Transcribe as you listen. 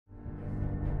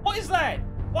What is that?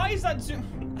 Why is that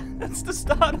zoom? That's the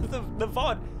start of the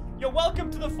VOD. You're welcome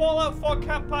to the Fallout 4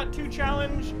 Cap Part 2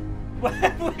 challenge. We're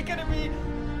gonna be...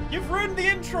 You've ruined the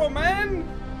intro, man!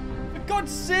 For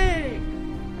God's sake!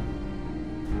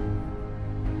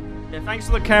 Yeah, thanks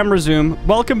for the camera zoom.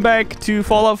 Welcome back to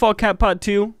Fallout 4 Cap Part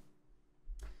 2,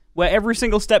 where every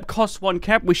single step costs 1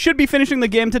 cap. We should be finishing the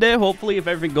game today, hopefully, if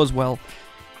everything goes well.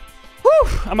 Whew!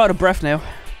 I'm out of breath now.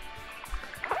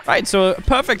 Right, so a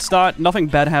perfect start. Nothing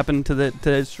bad happened to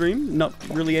the stream. Not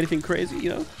really anything crazy, you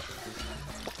know?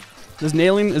 Is an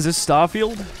alien? Is this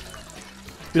Starfield?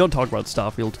 We don't talk about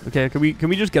Starfield, okay? Can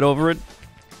we just get over it?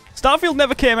 Starfield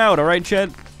never came out, alright, Chet?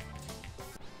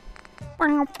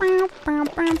 I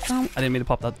didn't mean to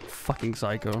pop that fucking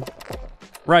psycho.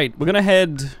 Right, we're gonna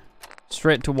head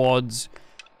straight towards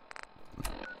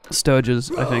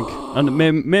Sturgis, I think. And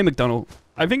May McDonald.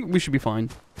 I think we should be fine.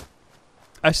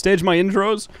 I stage my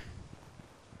intros.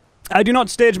 I do not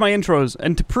stage my intros.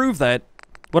 And to prove that,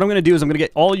 what I'm gonna do is I'm gonna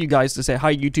get all you guys to say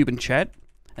hi YouTube and chat.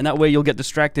 And that way you'll get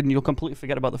distracted and you'll completely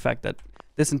forget about the fact that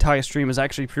this entire stream is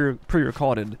actually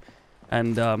pre-recorded.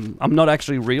 And I'm not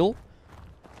actually real.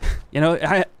 You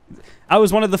know, I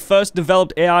was one of the first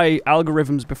developed AI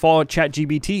algorithms before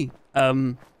ChatGPT.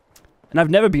 And I've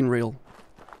never been real.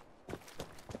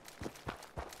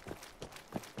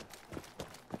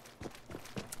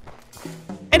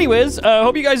 Anyways,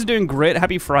 hope you guys are doing great.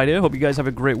 Happy Friday. Hope you guys have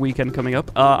a great weekend coming up.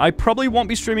 I probably won't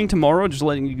be streaming tomorrow, just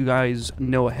letting you guys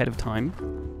know ahead of time.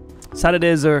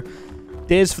 Saturdays are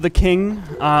days for the king.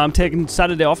 I'm taking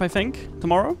Saturday off, I think,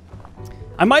 tomorrow.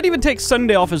 I might even take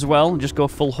Sunday off as well, and just go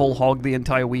full whole hog the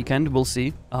entire weekend. We'll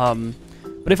see. But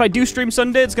if I do stream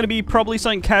Sunday, it's going to be probably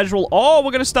something casual. Oh,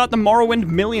 we're going to start the Morrowind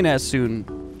Millionaire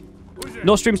soon.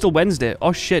 No streams till Wednesday.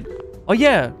 Oh, shit. Oh,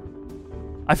 yeah.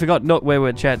 I forgot. No,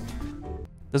 wait, chat.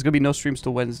 There's going to be no streams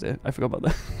till Wednesday. I forgot about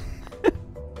that.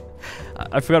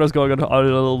 I forgot I was going on a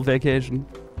little vacation.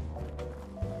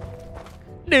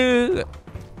 No.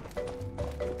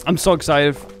 I'm so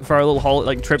excited for our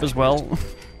little trip as well.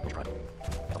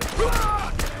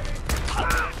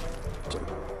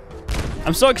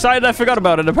 I'm so excited I forgot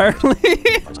about it, apparently.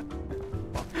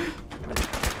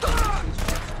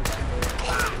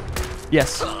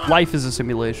 Yes, life is a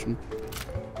simulation.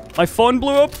 My phone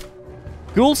blew up.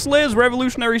 Ghoul Slayer's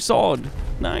Revolutionary Sword.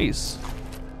 Nice.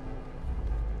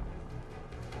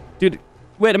 Dude,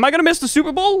 wait, am I gonna miss the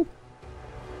Super Bowl?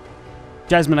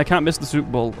 Jasmine, I can't miss the Super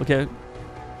Bowl, okay?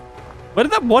 Where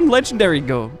did that one legendary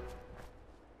go?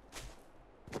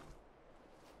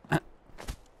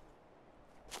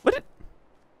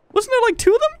 Wasn't there like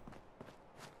 2 of them?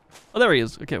 Oh, there he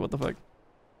is. Okay, what the fuck?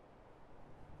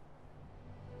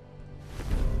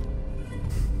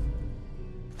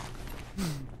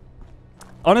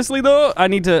 Honestly, though, I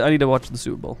need to watch the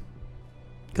Super Bowl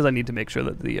because I need to make sure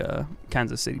that the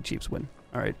Kansas City Chiefs win.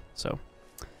 All right, so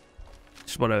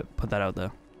just want to put that out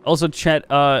there. Also, chat.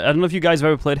 I don't know if you guys have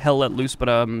ever played Hell Let Loose,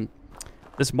 but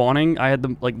this morning I had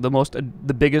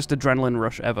the biggest adrenaline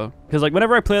rush ever. Because like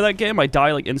whenever I play that game, I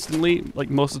die like instantly, like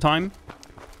most of the time.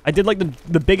 I did like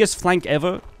the biggest flank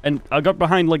ever, and I got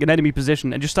behind like an enemy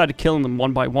position and just started killing them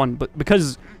one by one. But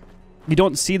because you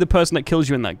don't see the person that kills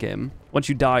you in that game, once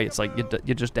you die, it's like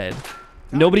you're just dead.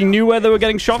 Nobody knew where they were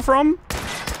getting shot from,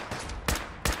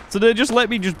 so they just let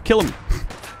me just kill them.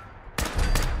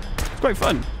 It's quite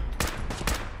fun.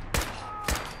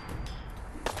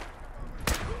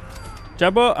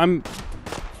 Jabo, I'm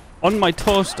on my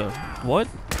toaster. What?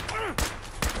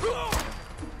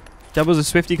 Jabo's a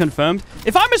Swiftie confirmed.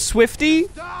 If I'm a Swiftie,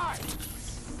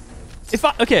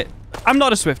 okay, I'm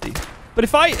not a Swiftie, but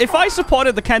if I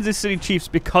supported the Kansas City Chiefs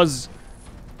because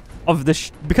of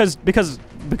the because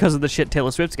of the shit Taylor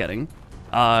Swift's getting,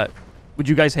 would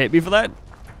you guys hate me for that?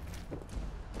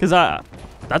 Because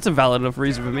that's a valid enough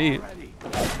reason for me.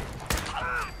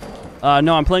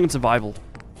 No, I'm playing in survival.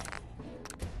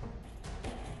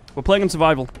 We're playing in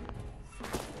survival.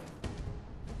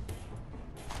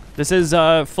 This is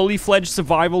a fully fledged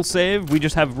survival save. We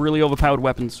just have really overpowered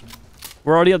weapons.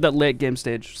 We're already at that late game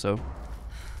stage, so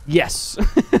yes.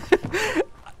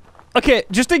 Okay,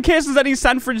 just in case there's any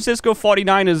San Francisco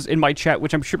 49ers in my chat,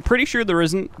 which I'm pretty sure there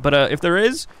isn't, but if there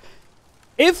is,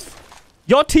 if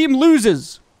your team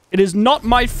loses, it is not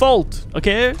my fault,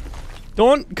 okay?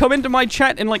 Don't come into my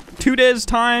chat in like 2 days'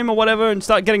 time or whatever and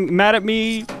start getting mad at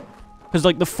me. Because,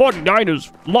 like, the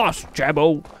 49ers lost,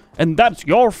 Jabo. And that's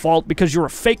your fault because you're a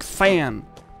fake fan.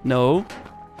 No.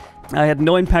 I had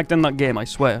no impact on that game, I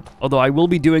swear. Although I will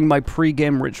be doing my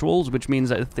pre-game rituals, which means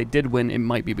that if they did win, it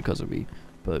might be because of me.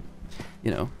 But,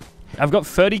 you know. I've got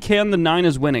 30k on the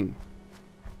Niners winning.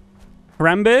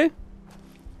 Harambe?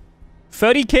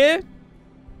 30k?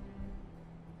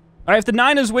 All right, if the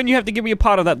Niners win, you have to give me a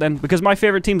part of that then, because my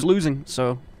favorite team's losing.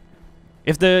 So,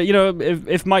 if the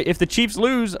if the Chiefs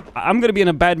lose, I'm gonna be in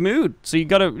a bad mood. So you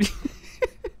gotta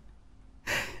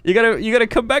you gotta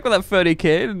come back with that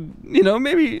 30K, and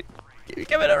maybe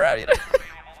give it around.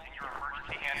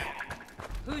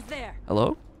 Who's there?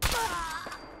 Hello? This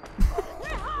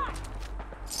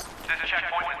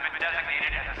checkpoint has been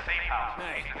designated as a safe house for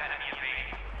cases of enemy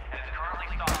invasion, and is currently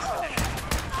stocked with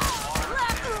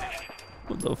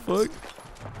What the fuck?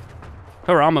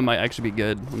 Her armor might actually be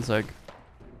good. One sec. This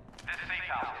safe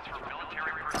house is for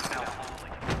military personnel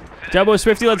only. Jabo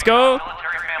Swifty, let's go.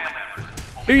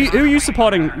 Who are you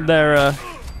supporting there,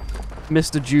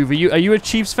 Mr. Juve? Are you a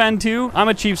Chiefs fan too? I'm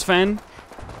a Chiefs fan.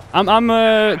 I'm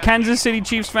a Kansas City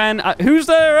Chiefs fan. Who's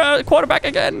their quarterback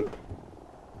again?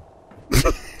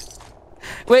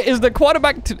 Wait, is the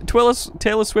quarterback Taylor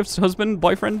Swift's husband,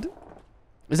 boyfriend?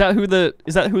 Is that who the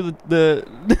is that who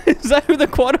the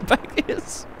quarterback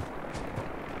is?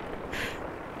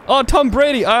 Oh, Tom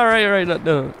Brady. All right,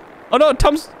 no. Oh no, I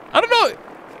don't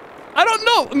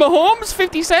know. Mahomes,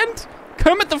 50 Cent,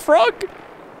 Kermit the Frog.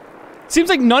 Seems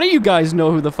like none of you guys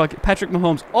know who the fuck Patrick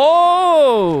Mahomes.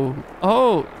 Oh,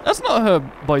 that's not her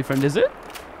boyfriend, is it?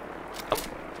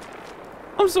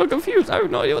 I'm so confused. I have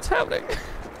no idea what's happening.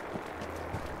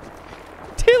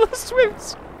 Taylor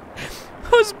Swift's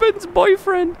husband's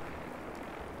boyfriend.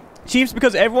 Chiefs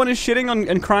because everyone is shitting on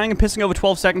and crying and pissing over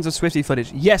 12 seconds of Swifty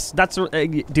footage. Yes, that's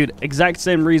dude. Exact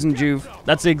same reason, Juve.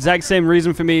 That's the exact same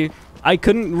reason for me. I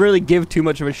couldn't really give too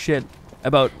much of a shit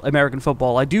about American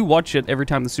football. I do watch it every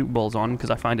time the Super Bowl's on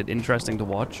because I find it interesting to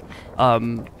watch.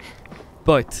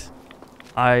 But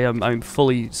I'm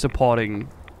fully supporting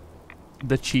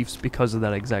the Chiefs because of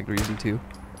that exact reason too.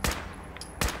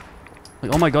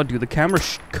 Like, oh my god, dude, the camera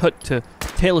cut to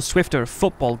Taylor Swift at a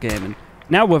football game, and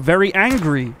now we're very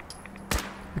angry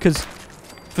because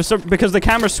the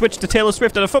camera switched to Taylor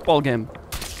Swift at a football game.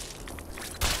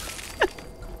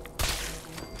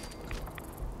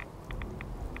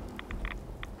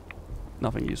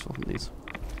 Nothing useful from these.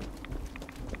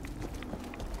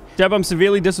 Jeb, I'm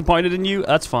severely disappointed in you.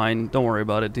 That's fine. Don't worry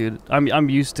about it, dude. I'm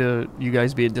used to you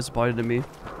guys being disappointed in me.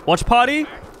 Watch party?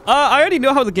 I already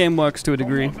know how the game works to a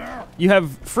degree. You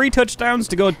have free touchdowns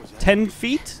to go 10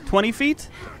 feet, 20 feet.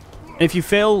 And if you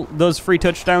fail those free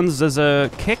touchdowns, there's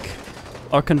a kick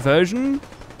or conversion.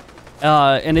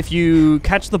 And if you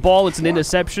catch the ball, it's an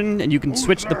interception, and you can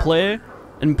switch the play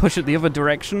and push it the other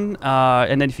direction.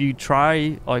 And then if you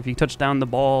try, or if you touch down the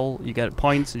ball, you get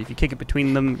points. And if you kick it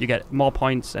between them, you get more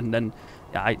points. And then,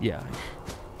 yeah.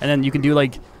 And then you can do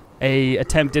like a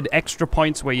attempted extra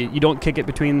points where you don't kick it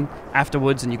between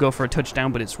afterwards and you go for a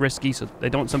touchdown, but it's risky, so they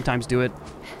don't sometimes do it.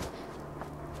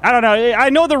 I don't know. I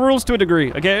know the rules to a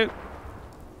degree, okay?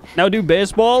 Now do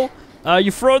baseball. You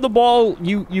throw the ball,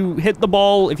 you hit the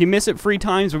ball. If you miss it 3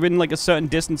 times within like a certain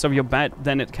distance of your bat,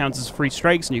 then it counts as 3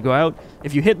 strikes and you go out.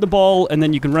 If you hit the ball, and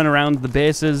then you can run around the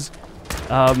bases.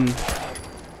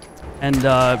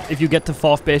 If you get to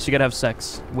 4th base, you gotta have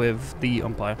sex with the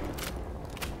umpire.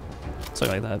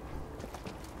 Something like that.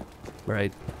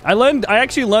 Right. I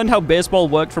actually learned how baseball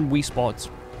worked from Wii Sports.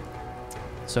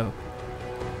 So,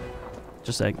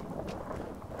 just saying.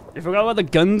 You forgot about the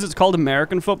guns? It's called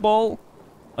American football?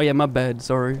 Oh yeah, my bad,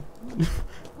 sorry.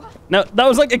 Now, that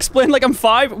was like explained like I'm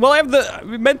 5. Well, I have the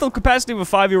mental capacity of a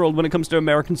 5-year-old when it comes to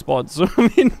American sports. So, I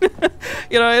mean,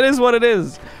 you know, it is what it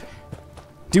is.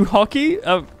 Do hockey?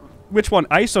 Which one?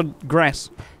 Ice or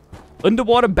grass?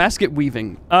 Underwater basket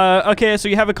weaving. Okay, so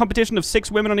you have a competition of 6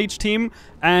 women on each team,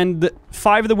 and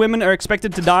 5 of the women are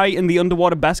expected to die in the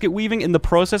underwater basket weaving in the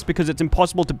process because it's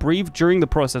impossible to breathe during the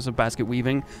process of basket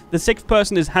weaving. The 6th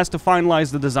person has to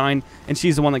finalize the design, and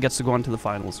she's the one that gets to go on to the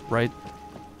finals, right?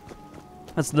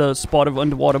 That's the sport of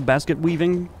underwater basket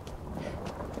weaving.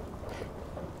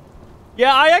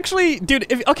 Yeah, I actually...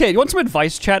 Dude, okay, you want some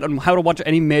advice, chat, on how to watch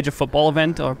any major football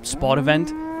event or sport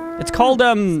event? It's called,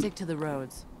 Stick to the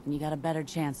roads, and you got a better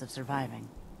chance of surviving.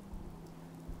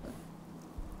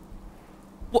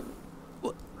 What?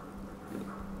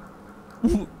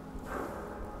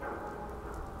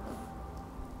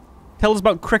 Tell us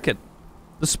about cricket.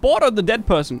 The sport or the dead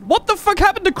person? What the fuck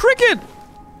happened to cricket?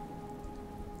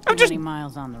 I'm just... 20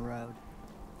 miles on the road.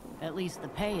 At least the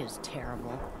pay is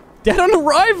terrible. Dead on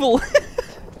arrival.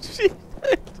 Shit.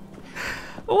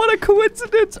 What a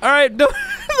coincidence. All right, no,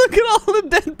 look at all the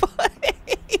dead bodies.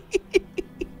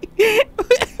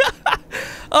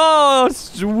 Oh,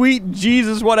 sweet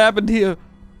Jesus, what happened here?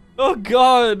 Oh,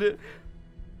 God.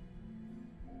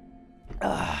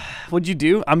 What'd you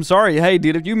do? I'm sorry. Hey,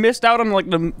 dude, if you missed out on, like,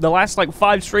 the last, like,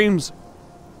 5 streams,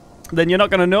 then you're not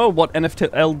gonna know what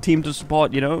NFL team to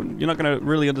support. You know, you're not gonna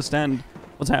really understand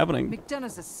what's happening.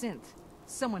 McDonough's a synth.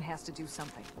 Someone has to do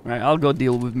something. All right, I'll go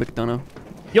deal with McDonough.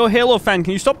 Yo, Halo fan,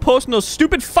 can you stop posting those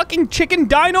stupid fucking chicken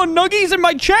dino nuggies in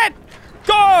my chat?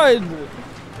 God!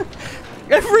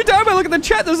 Every time I look at the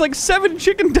chat, there's like 7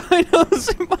 chicken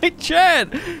dinos in my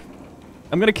chat.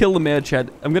 I'm gonna kill the mayor, chat.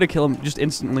 I'm gonna kill him just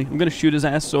instantly. I'm gonna shoot his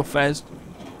ass so fast.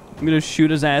 I'm gonna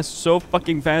shoot his ass so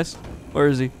fucking fast. Where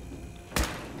is he?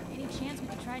 Any chance we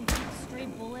could try and keep a stray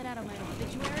bullet out of my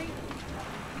obituary?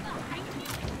 Oh, I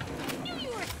knew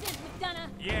you were a Sid McDonough.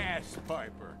 Yes,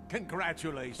 Piper.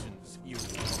 Congratulations, you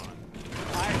won.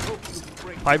 I hope you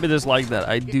bring Piper is like that.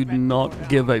 I do not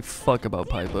give a fuck about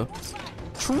Piper.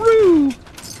 True.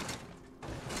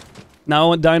 Now I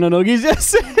want Dino Nuggies.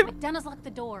 Yes. McDonough's locked the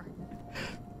door.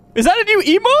 Is that a new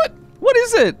emote? What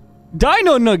is it?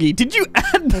 Dino Nuggie. Did you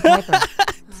add that? Oh,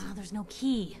 there's no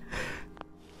key.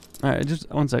 All right, just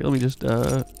 1 sec. Let me just. All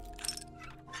right,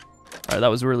 that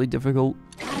was really difficult.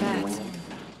 Come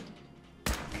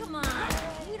on,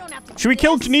 you don't have to. Should we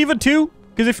kill Geneva too?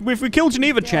 Because if we kill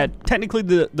Geneva, Chad, technically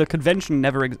the convention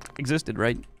never existed,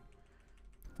 right?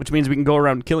 Which means we can go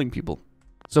around killing people.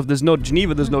 So if there's no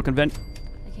Geneva, there's no convention.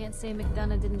 I can't say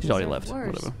McDonough didn't She's already deserve left.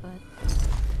 worse, Whatever. but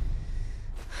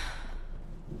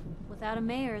without a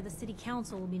mayor, the city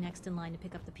council will be next in line to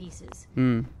pick up the pieces.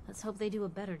 Let's hope they do a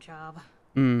better job. I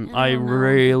don't know if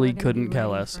really we're gonna couldn't be care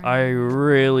ready less. for I it.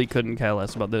 really couldn't care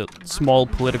less about the small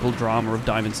political drama of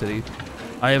Diamond City.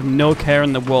 I have no care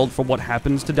in the world for what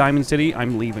happens to Diamond City.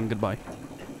 I'm leaving. Goodbye.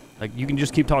 Like, you can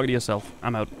just keep talking to yourself.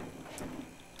 I'm out.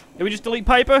 Can we just delete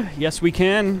Piper? Yes, we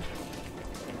can.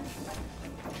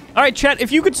 Alright, chat,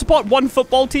 if you could support one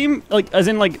football team, like, as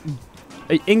in, like,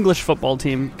 an English football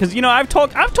team, because, you know, I've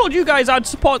told you guys I'd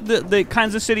support the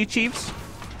Kansas City Chiefs.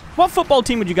 What football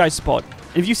team would you guys support?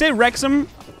 If you say Wrexham,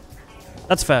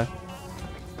 that's fair.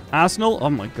 Arsenal? Oh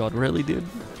my god, really, dude?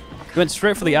 You went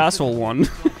straight for the asshole one.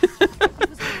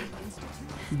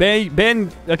 Ben,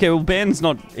 okay, well, Ben's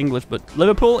not English, but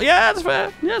Liverpool? Yeah, that's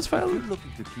fair. Yeah, that's fair.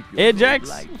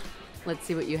 Ajax? Let's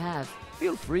see what you have.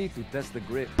 Feel free to test the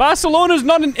grip. Barcelona's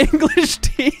not an English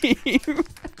team.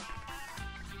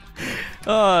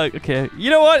 Okay.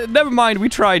 You know what? Never mind. We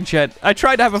tried, chat. I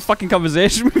tried to have a fucking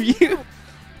conversation with you.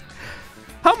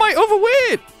 How am I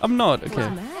overweight? I'm not. Okay.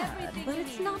 But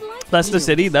it's not like Leicester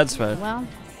City? That's fair. Well,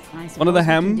 I One of the suppose we can do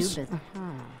Hams? business.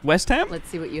 West Ham? Let's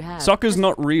see what you have. Soccer's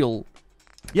not real.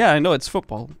 Yeah, I know it's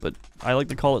football, but I like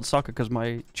to call it soccer because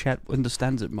my chat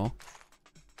understands it more.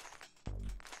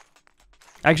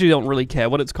 I actually don't really care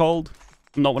what it's called.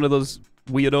 I'm not one of those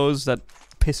weirdos that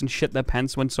piss and shit their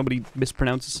pants when somebody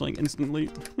mispronounces something instantly.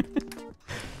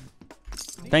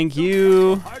 Thank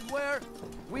you. Hardware,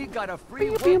 we got a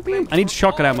free I need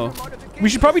shotgun ammo. We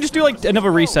should probably just do like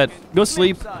another reset. Go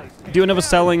sleep, do another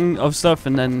selling of stuff,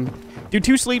 and then do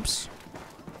 2 sleeps.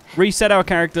 Reset our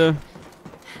character.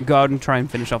 Go out and try and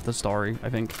finish off the story, I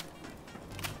think.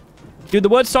 Dude, the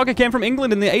word soccer came from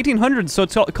England in the 1800s, so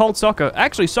it's called soccer.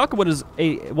 Actually, soccer was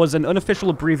an unofficial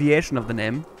abbreviation of the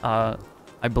name, I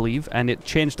believe, and it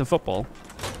changed to football.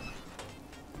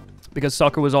 Because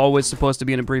soccer was always supposed to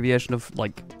be an abbreviation of,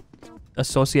 like,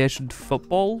 association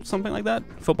football, something like that?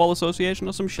 Football association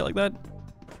or some shit like that?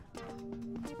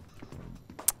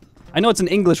 I know it's an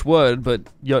English word, but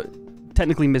you're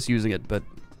technically misusing it, but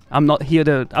I'm not here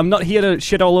to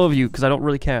shit all over you, because I don't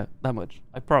really care that much.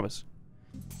 I promise.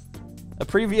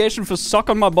 Abbreviation for suck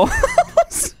on my balls.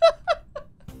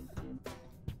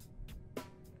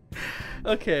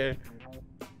 Okay.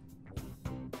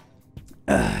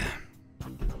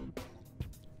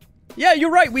 Yeah,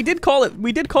 you're right. We did call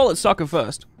it soccer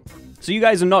first. So you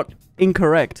guys are not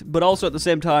incorrect, but also at the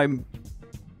same time,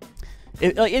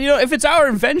 you know, if it's our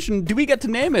invention, do we get to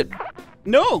name it?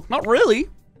 No, not really.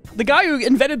 The guy who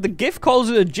invented the GIF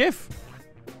calls it a GIF.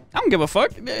 I don't give a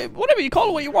fuck. Whatever you call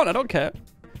it, what you want. I don't care.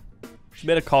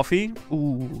 Bit of coffee.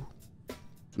 Ooh.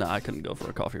 Nah, I couldn't go for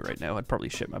a coffee right now. I'd probably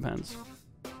shit my pants.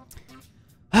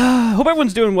 Hope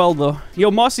everyone's doing well, though. Yo,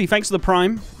 Mossy, thanks for the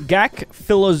prime. Gak,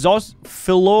 Philosivez,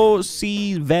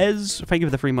 thank you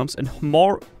for the 3 months. And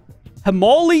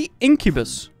Hamali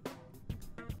Incubus.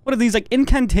 What are these, like,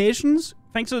 incantations?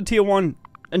 Thanks for the tier 1.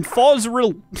 And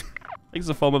Fozril. Thanks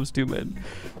for the 4 months too, man.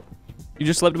 You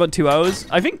just slept about 2 hours?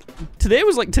 I think today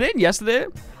and yesterday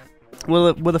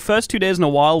were the first 2 days in a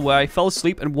while where I fell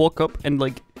asleep and woke up and,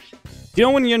 like, you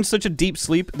know when you're in such a deep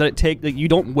sleep that you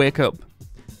don't wake up?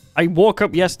 I woke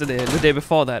up yesterday and the day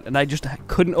before that, and I just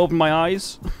couldn't open my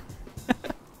eyes.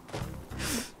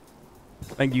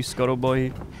 Thank you, Scott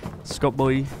boy.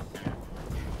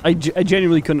 I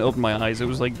genuinely couldn't open my eyes. It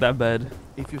was like that bad.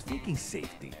 If you're thinking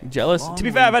safety, Jealous? To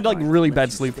be fair, I've had like really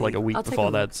bad sleep for like a week I'll take before a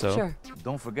look. that, so Sure.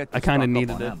 don't forget to I kind of stock up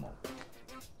needed on it. ammo.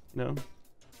 No.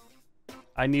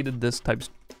 I needed this type's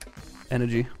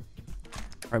energy.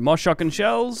 Alright, more shotgun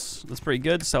shells. That's pretty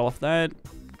good. Sell off that.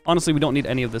 Honestly, we don't need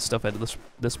any of this stuff at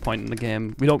this point in the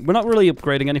game. We're not really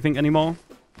upgrading anything anymore.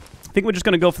 I think we're just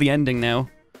gonna go for the ending now.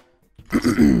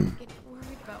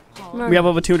 We have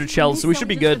over 200 shells, so we should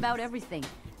be good. About everything,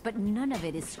 but none of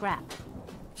it is scrap.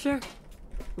 Sure.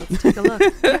 Let's take a look.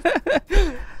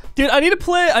 Dude, I need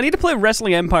to play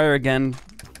Wrestling Empire again.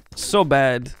 So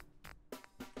bad.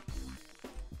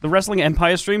 The Wrestling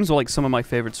Empire streams are like some of my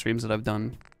favorite streams that I've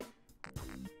done.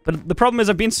 But the problem is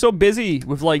I've been so busy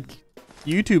with like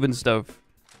YouTube and stuff.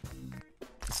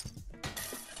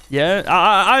 Yeah,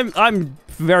 I'm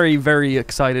very, very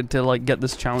excited to like get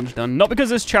this challenge done. Not because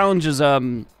this challenge is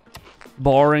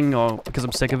boring or because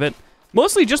I'm sick of it.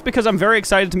 Mostly just because I'm very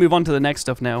excited to move on to the next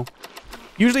stuff now.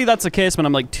 Usually that's the case when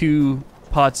I'm like 2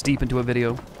 parts deep into a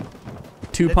video.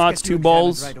 2 parts, 2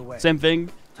 balls, right, same thing.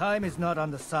 Time is not on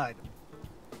the side.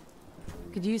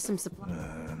 Could use some supply.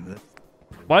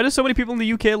 Why do so many people in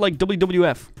the UK like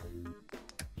WWF?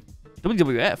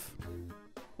 WWF?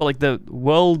 Well, like the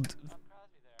world...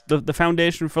 The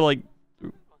foundation for, like,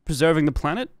 preserving the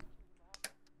planet?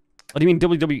 Or do you mean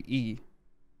WWE?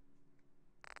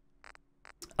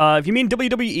 If you mean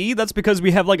WWE, that's because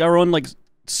we have, like, our own, like,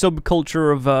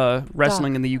 subculture of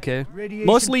wrestling in the UK.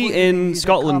 Mostly in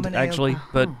Scotland, actually,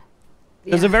 but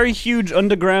there's a very huge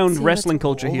underground wrestling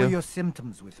culture here. Your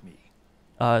symptoms with me.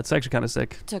 It's actually kind of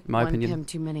sick, in my opinion. Him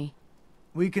too many.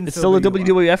 It's still a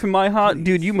WWF in my heart? Please.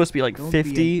 Dude, you must be like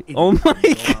 50. Oh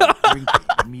my god!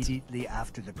 Immediately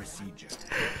after the procedure.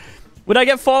 Would I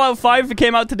get Fallout 5 if it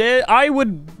came out today? I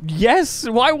would, yes.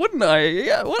 Why wouldn't I?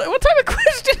 Yeah, what type of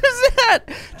question is that?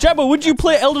 Jabo, would you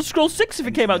play Elder Scrolls 6 if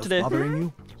it came out today?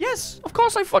 You? Yes, of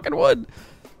course I fucking would.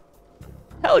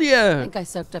 Hell yeah. I think I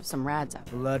soaked up some rads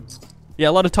after. Blood. Yeah,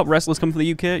 a lot of top wrestlers come from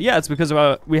the UK. Yeah, it's because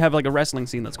of we have like a wrestling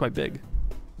scene that's quite big.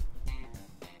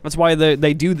 That's why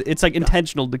they do. It's like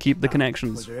intentional to keep the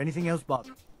connections. Was there anything else, Bob?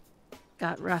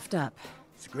 Got roughed up.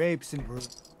 Scrapes and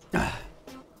bruises.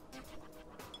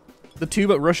 The tube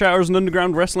at rush hour is an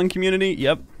underground wrestling community.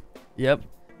 Yep, yep.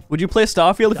 Would you play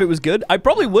Starfield if it was good? I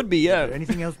probably would be. Yeah. Is there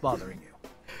anything else bothering you?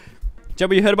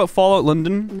 Jabba, you heard about Fallout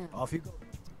London? No. Off you go.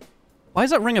 Why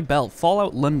does that ring a bell?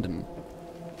 Fallout London.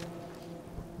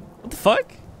 What the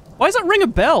fuck? Why does that ring a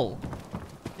bell?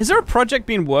 Is there a project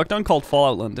being worked on called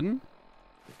Fallout London?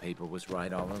 Paper was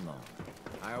right all along.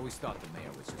 I always thought the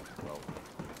mayor was just a troll.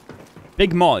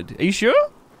 Big mod. Are you sure?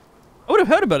 I would have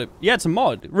heard about it. Yeah, it's a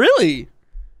mod. Really?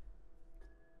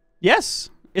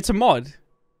 Yes, it's a mod.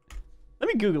 Let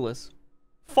me Google this.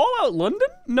 Fallout London?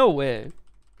 No way.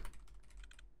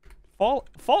 Yeah,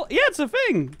 it's a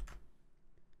thing.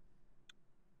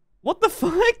 What the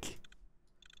fuck?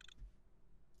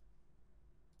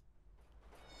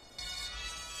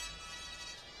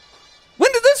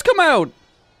 When did this come out?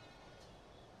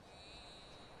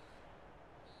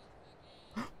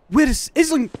 Wait,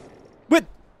 wait.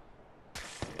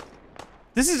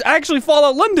 This is actually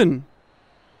Fallout London.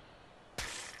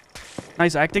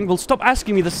 Nice acting. Well, stop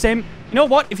asking me the same... You know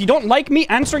what? If you don't like me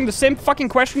answering the same fucking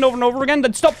question over and over again,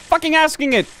 then stop fucking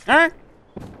asking it, huh?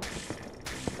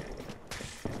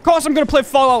 Of course I'm gonna play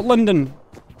Fallout London.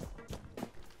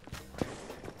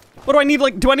 What do I need,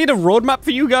 like... Do I need a roadmap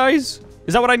for you guys?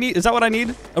 Is that what I need? Is that what I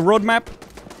need? A roadmap?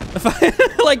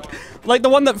 like the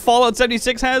one that Fallout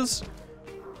 76 has?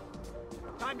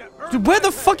 Dude, where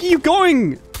the fuck are you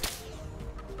going?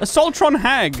 Assaultron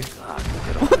Hag.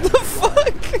 What the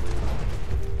fuck?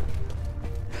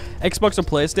 Xbox or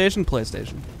PlayStation?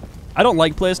 PlayStation. I don't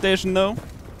like PlayStation though.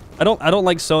 I don't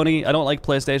like Sony. I don't like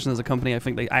PlayStation as a company. I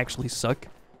think they actually suck.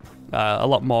 A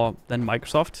lot more than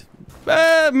Microsoft.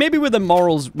 Maybe with the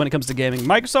morals when it comes to gaming.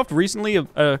 Microsoft recently,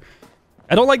 I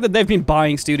don't like that they've been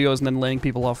buying studios and then laying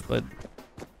people off, but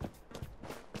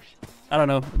I don't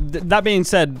know. That being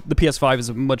said, the PS5 is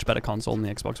a much better console than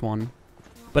the Xbox One.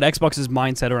 But Xbox's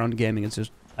mindset around gaming is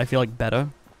just, I feel like, better,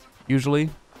 usually.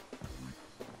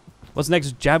 What's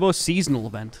next? Jabo seasonal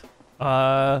event.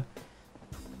 We're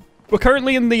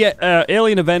currently in the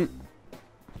Alien event.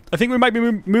 I think we might be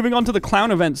moving on to the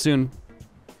Clown event soon.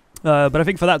 But I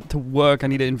think for that to work, I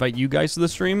need to invite you guys to the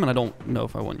stream, and I don't know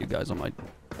if I want you guys on my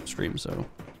stream, so...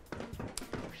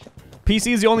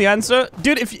 PC is the only answer?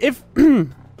 Dude,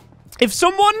 if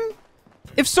someone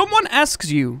asks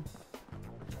you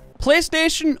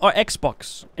PlayStation or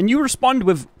Xbox and you respond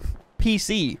with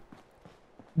PC,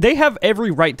 they have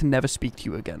every right to never speak to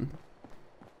you again.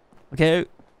 Okay?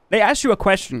 They ask you a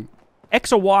question,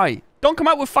 X or Y. Don't come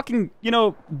out with fucking, you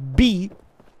know, B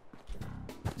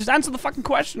Just answer the fucking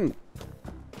question.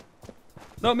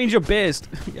 No, it means you're based.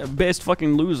 Yeah, based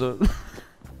fucking loser.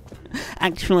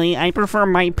 Actually, I prefer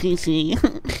my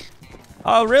PC.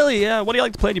 Oh, really? Yeah. What do you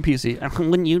like to play on your PC?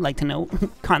 Wouldn't you like to know?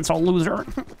 Console loser.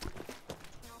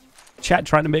 Chat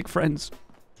trying to make friends.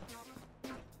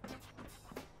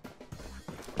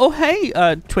 Oh, hey,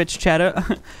 Twitch chatter.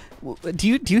 Do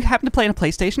you happen to play on a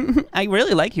PlayStation? I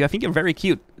really like you. I think you're very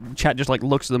cute. Chat just like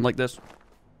looks at them like this.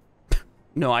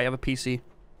 No, I have a PC.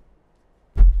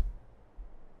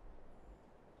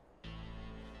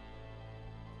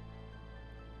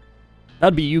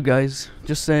 That'd be you guys.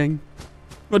 Just saying.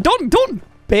 Well, don't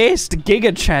based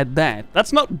Giga Chat that.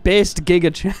 That's not based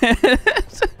Giga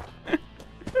Chat.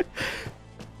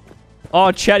 Oh,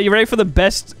 chat, you ready for the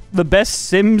best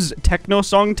Sims techno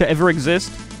song to ever exist?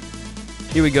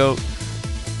 Here we go.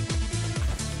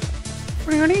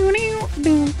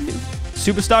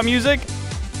 Superstar music?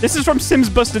 This is from Sims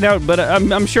Busted Out, but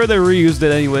I'm sure they reused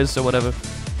it anyways, so whatever.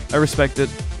 I respect it.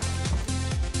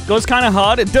 Goes kind of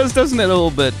hard. It does, doesn't it, a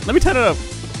little bit? Let me turn it up.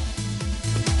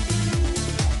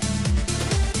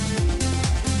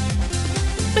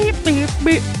 Beep, beep,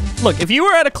 beep. Look, if you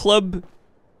were at a club...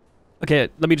 Okay,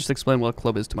 let me just explain what a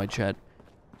club is to my chat.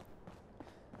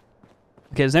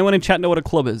 Okay, does anyone in chat know what a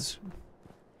club is?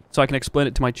 So I can explain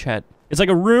it to my chat. It's like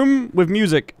a room with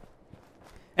music.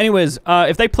 Anyways,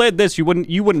 if they played this, you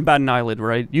wouldn't bat an eyelid,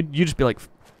 right? You'd just be like,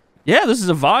 yeah, this is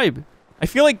a vibe. I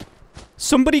feel like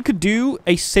somebody could do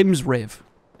a Sims rave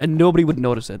and nobody would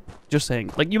notice it. Just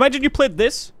saying. Like, you imagine you played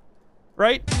this,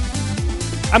 right?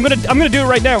 I'm gonna do it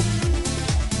right now.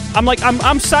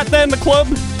 I'm sat there in the club.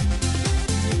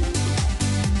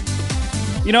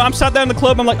 You know, I'm sat there in the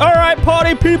club. I'm like, all right,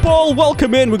 party people,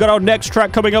 welcome in. We got our next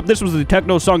track coming up. This was the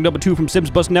techno song number 2 from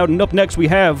Sims Bustin' Out. And up next, we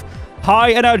have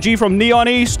High Energy from Neon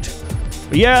East.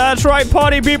 Yeah, that's right,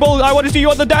 party people. I want to see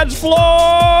you on the dance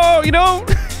floor, you know?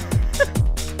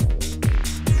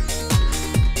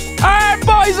 All right,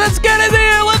 boys, let's get in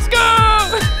here. Let's go.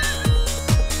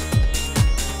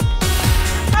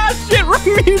 Ah, shit, wrong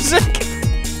music.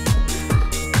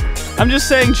 I'm just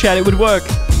saying, chat, it would work.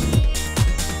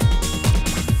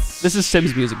 This is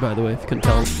Sims music, by the way, if you couldn't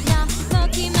tell.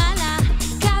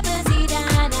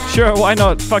 Sure, why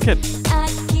not? Fuck it.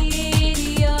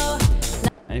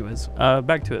 Anyways,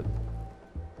 back to it.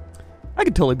 I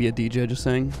could totally be a DJ, just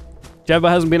saying. Jabo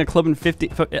hasn't been in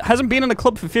a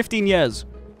club for 15 years.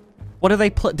 What do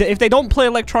they play? If they don't play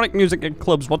electronic music in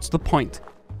clubs, what's the point?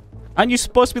 Aren't you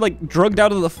supposed to be like drugged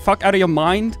out of the fuck out of your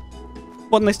mind?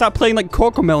 When they start playing like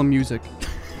Cocomelon music?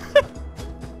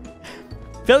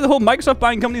 I feel like the whole Microsoft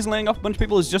buying companies and laying off a bunch of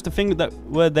people is just a thing that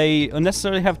where they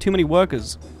unnecessarily have too many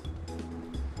workers.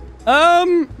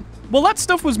 Well, that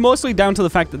stuff was mostly down to the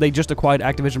fact that they just acquired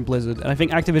Activision Blizzard, and I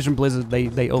think Activision Blizzard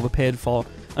they overpaid for,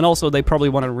 and also they probably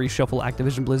want to reshuffle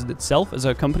Activision Blizzard itself as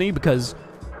a company, because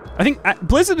I think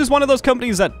Blizzard is one of those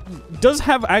companies that does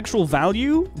have actual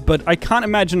value, but I can't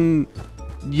imagine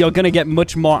you're gonna get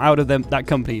much more out of that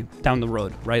company down the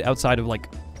road, right? Outside of like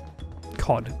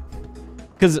COD.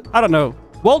 Because, I don't know,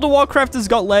 World of Warcraft has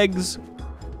got legs.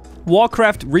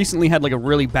 Warcraft recently had like a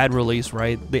really bad release,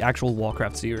 right? The actual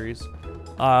Warcraft series.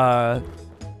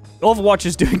 Overwatch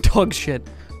is doing dog shit.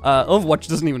 Overwatch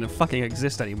doesn't even fucking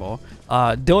exist anymore.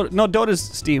 Dota's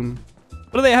Steam.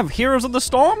 What do they have? Heroes of the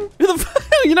Storm? Who the fuck?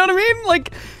 You know what I mean?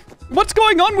 Like, what's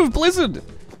going on with Blizzard?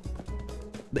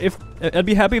 I'd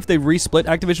be happy if they resplit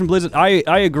Activision Blizzard.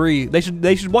 I agree.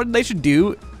 What they should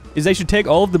do is they should take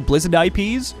all of the Blizzard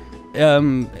IPs,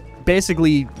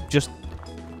 basically just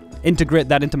integrate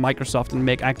that into Microsoft and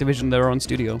make Activision their own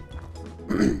studio.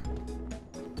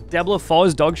 Diablo 4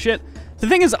 is dog shit. The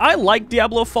thing is, I like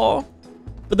Diablo 4,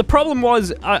 but the problem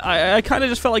was I kind of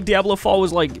just felt like Diablo 4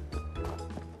 was like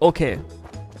okay,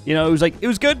 you know, it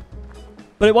was good,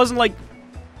 but it wasn't like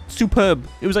superb.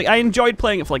 It was like I enjoyed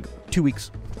playing it for like 2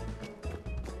 weeks.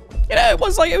 You know, it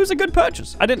was a good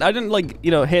purchase. I didn't like,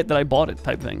 you know, hate that I bought it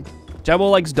type thing.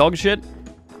 Jabo likes dog shit.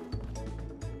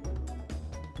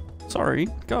 Sorry,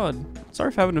 God.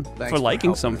 Sorry for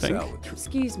liking something.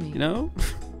 Excuse me. You know?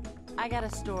 I got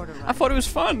a store to run. I thought it was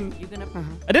fun. You gonna...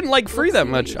 I didn't like free that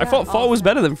much. I thought fall was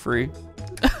better than free.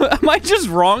 Am I just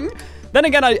wrong? Then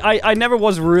again, I never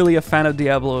was really a fan of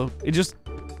Diablo. It just...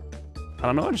 I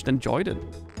don't know, I just enjoyed it.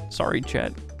 Sorry,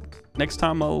 chat. Next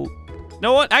time I'll... You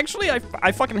know what? Actually,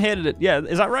 I fucking hated it. Yeah,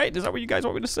 is that right? Is that what you guys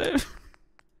want me to say?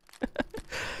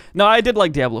 No, I did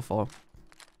like Diablo 4.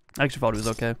 I actually thought it was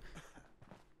okay.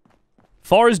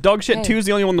 4 is dog shit, 2 is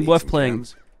the only one that's worth playing.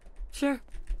 Sure.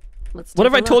 Let's What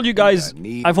if take I a told look. you guys,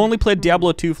 I've only played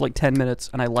Diablo 2 for like 10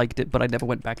 minutes, and I liked it, but I never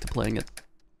went back to playing it.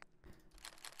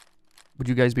 would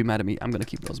you guys be mad at me? I'm gonna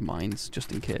keep those mines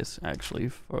just in case, actually,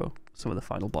 for some of the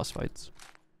final boss fights.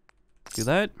 Do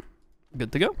that.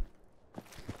 Good to go.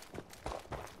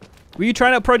 Were you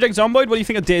trying out Project Zomboid? What do you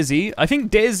think of Daisy? I think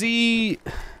Daisy's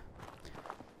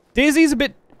a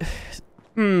bit...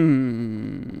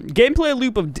 Gameplay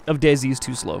loop of Daisy is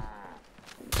too slow.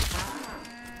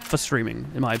 For streaming,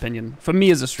 in my opinion. For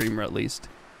me as a streamer, at least.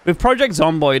 With Project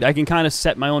Zomboid, I can kind of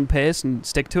set my own pace and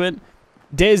stick to it.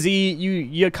 Daisy,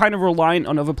 you're kind of reliant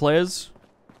on other players.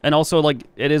 And also, like,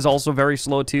 it is also very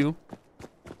slow, too.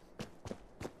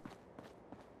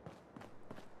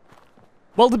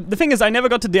 Well, the thing is, I never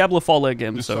got to Diablo Fall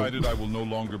again, so... Decided I will no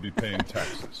longer be paying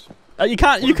taxes. You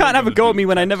can't have a go at me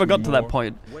when I never got to that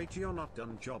point. Wait, you're not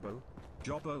done, Jabo.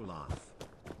 Jabo laugh.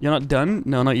 You're not done?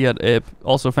 No, not yet, Ape.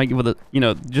 Also, thank you for the, you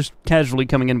know, just casually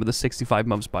coming in with the 65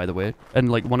 months, by the way.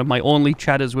 And, like, one of my only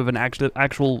chatters with an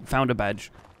actual founder badge.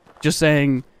 Just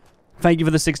saying, thank you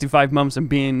for the 65 months and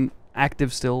being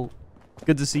active still.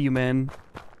 Good to see you, man.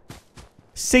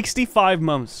 65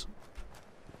 months.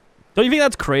 Don't you think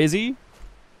that's crazy?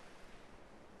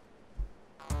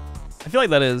 I feel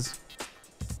like that is.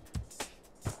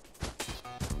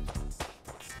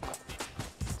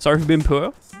 Sorry for being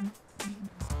poor.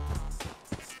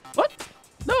 What?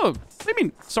 No. What do you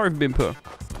mean? Sorry for being poor.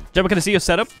 Jabo, can I see your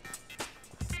setup?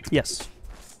 Yes.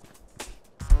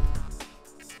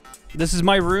 This is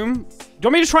my room. Do you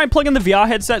want me to try and plug in the VR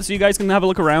headset so you guys can have a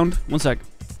look around? One sec.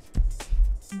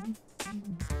 You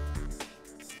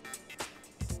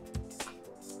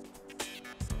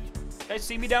guys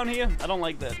see me down here? I don't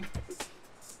like that.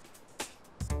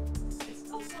 It's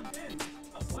still plugged in.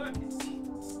 It's not working.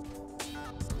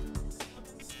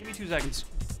 Give me 2 seconds.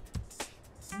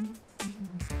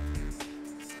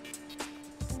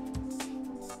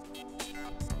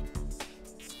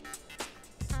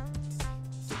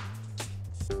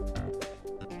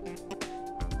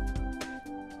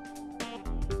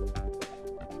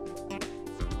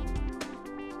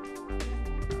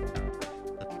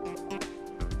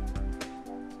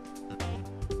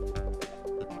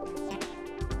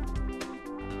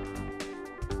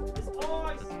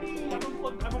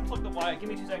 I've unplugged the wire. Give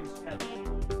me 2 seconds.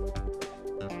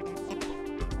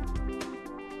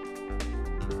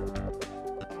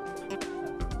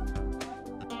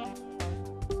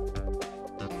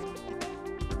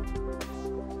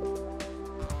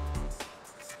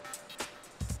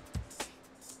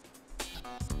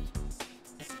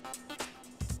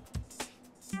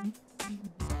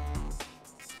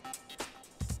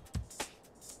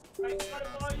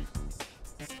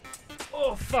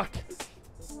 Oh, fuck.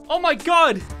 Oh my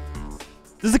god!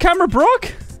 Is the camera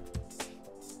broke?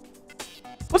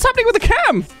 What's happening with the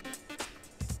cam?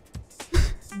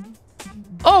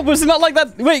 Oh, was it not like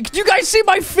that? Wait, could you guys see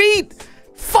my feet?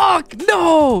 Fuck,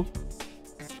 no!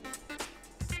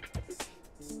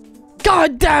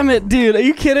 God damn it, dude. Are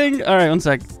you kidding? Alright, one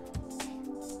sec.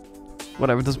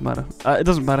 Whatever, it doesn't matter. It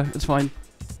doesn't matter. It's fine.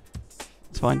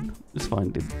 It's fine. It's fine,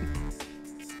 dude.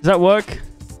 Does that work?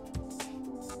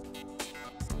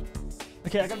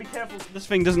 Okay, I gotta be careful this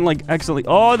thing doesn't, like, accidentally...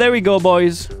 Oh, there we go,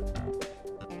 boys.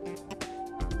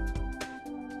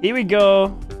 Here we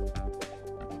go.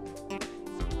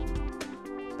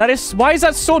 That is... Why is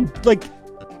that so, like...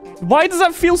 Why does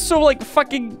that feel so, like,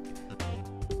 fucking...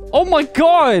 Oh my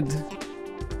god!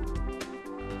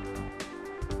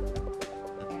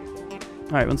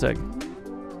 Alright, one sec.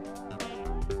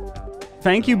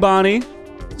 Thank you, Bonnie.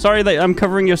 Sorry that I'm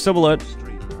covering your silhouette.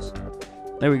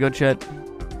 There we go, chat.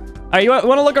 Alright, you want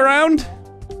to look around?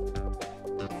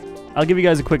 I'll give you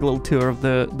guys a quick little tour of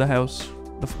the house.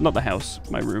 Not the house,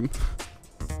 my room.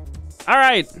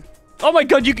 Alright. Oh my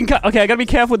god, you can cut. Okay, I gotta be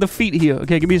careful with the feet here.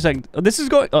 Okay, give me a second. Oh, this is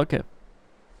going... Okay.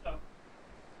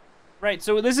 Right,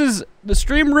 so this is the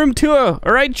stream room tour.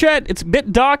 Alright, chat? It's a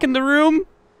bit dark in the room.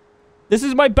 This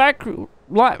is my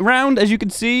background, as you can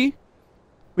see.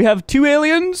 We have 2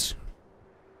 aliens.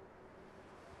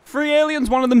 3 aliens,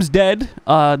 one of them's dead.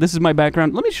 This is my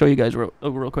background. Let me show you guys real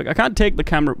quick. I can't take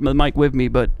the mic with me,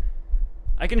 but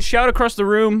I can shout across the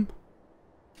room.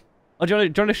 Oh, do you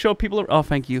want to show people? Oh,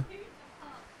 thank you.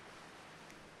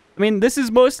 I mean, this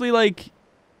is mostly like...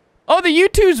 Oh, the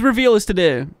YouTube's reveal is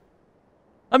today.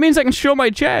 That means I can show my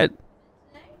chat.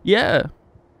 Yeah.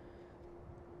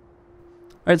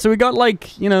 Alright, so we got,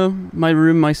 like, you know, my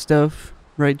room, my stuff.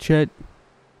 Right, chat?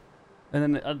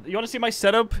 And then, you want to see my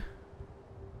setup?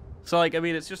 So, like, I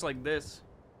mean, it's just like this.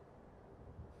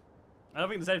 I don't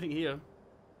think there's anything here.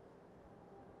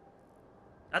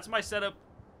 That's my setup.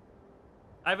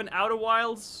 I have an Outer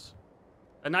Wilds.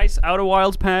 A nice Outer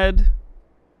Wilds pad.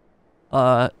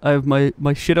 I have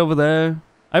my shit over there.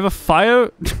 I have a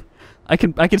fire. I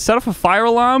can set off a fire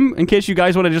alarm in case you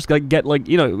guys want to just like get like,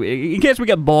 you know, in case we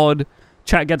get bored,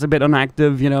 chat gets a bit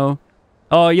inactive, you know.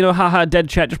 Oh, you know, haha, dead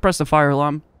chat, just press the fire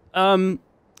alarm.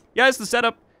 Yeah, it's the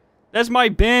setup. There's my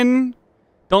bin.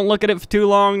 Don't look at it for too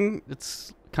long.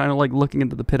 It's kind of like looking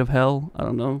into the pit of hell. I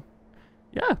don't know.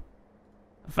 Yeah.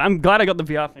 I'm glad I got the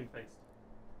VR thing fixed.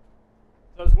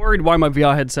 I was worried why my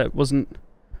VR headset wasn't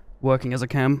working as a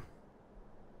cam.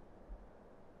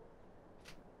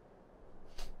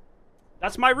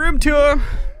 That's my room tour.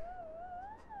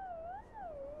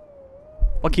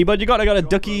 What keyboard you got? I got a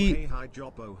Ducky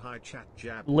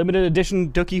limited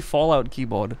edition Ducky Fallout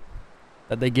keyboard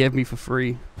that they gave me for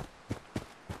free.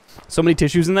 So many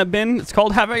tissues in that bin. It's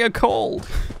called having a cold.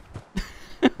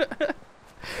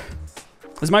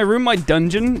 Is my room my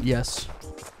dungeon? Yes.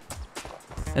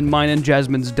 And mine and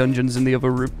Jasmine's dungeons in the other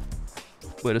room.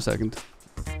 Wait a second.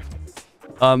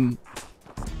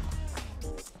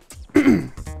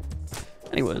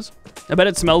 Anyways, I bet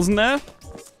it smells in there.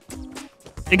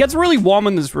 It gets really warm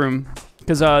in this room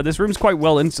because this room's quite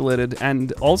well insulated,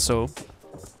 and also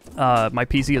my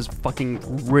PC is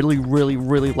fucking really, really,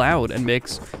 really loud and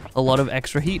makes a lot of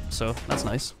extra heat, so that's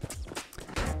nice.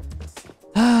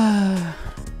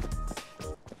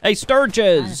 Hey,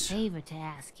 Sturges! I have a favor to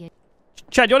ask you.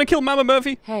 Chad, you want to kill Mama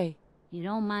Murphy? Hey. You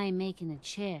don't mind making a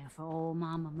chair for old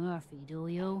Mama Murphy, do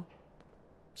you?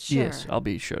 Sure. Yes, I'll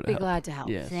be sure to Be help. glad to help.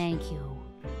 Yes. Thank you.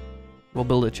 We'll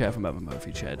build a chair for Mama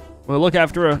Murphy, Chad. We'll look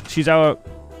after her. She's our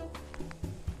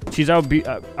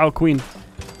queen.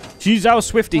 She's our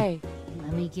Swifty. Hey.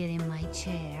 Let me get in my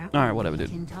chair. All right, whatever, We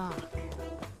dude. can talk.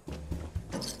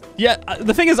 Yeah,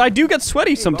 the thing is, I do get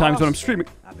sweaty sometimes when I'm streaming.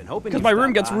 I've been hoping Because my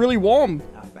room gets really warm.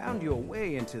 I found your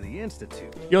way into the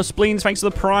Institute. Yo, spleens, thanks to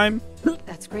the Prime.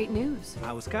 That's great news.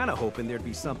 I was kind of hoping there'd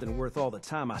be something worth all the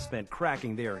time I spent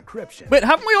cracking their encryption. Wait,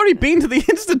 haven't we already been to the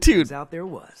Institute? Out there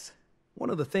was. One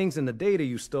of the things in the data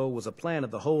you stole was a plan of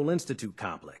the whole Institute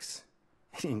complex,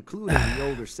 including the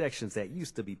older sections that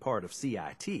used to be part of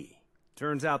CIT.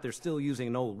 Turns out they're still using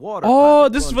an old water Oh, pipe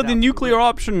that this is for plugs the out nuclear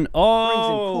option. brings in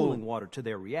Oh. cooling water to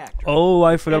their reactor. Oh,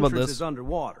 I forgot about Entrance this. is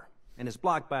underwater and is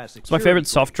blocked by a It's my security favorite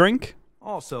soft drink.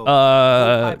 Also, the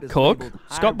pipe is Coke. labeled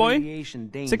Scott high Boy. radiation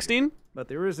danger, 16. But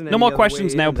there isn't No any more other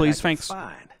questions way now, in that I please. can Thanks. find. All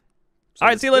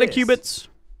right, it's see you later, this Cubits.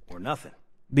 Or nothing.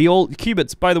 The old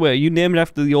Cubits, by the way, are you named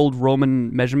after the old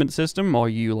Roman measurement system, or are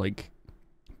you, like,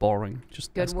 boring?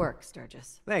 Just Good asking. work,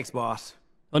 Sturgis. Thanks, boss.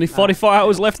 Only 44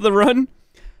 hours left of the run.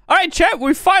 All right, chat,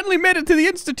 we finally made it to the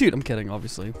Institute. I'm kidding,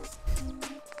 obviously.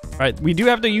 All right, we do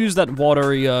have to use that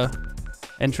watery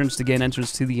entrance to gain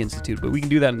entrance to the Institute, but we can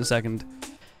do that in a second.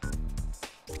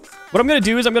 What I'm going to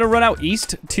do is I'm going to run out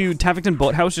east to Taffington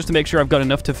Boathouse just to make sure I've got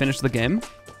enough to finish the game.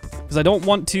 Because I don't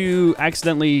want to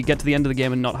accidentally get to the end of the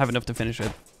game and not have enough to finish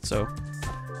it. So,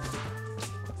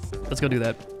 let's go do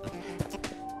that.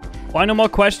 Why no more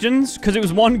questions? Because it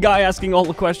was one guy asking all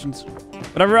the questions.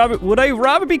 Would I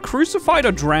rather be crucified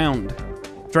or drowned?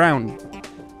 Drowned.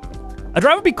 I'd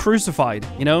rather be crucified,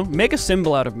 you know? Make a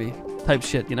symbol out of me type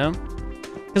shit, you know?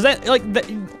 Because that, like,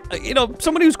 you know,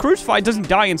 someone who's crucified doesn't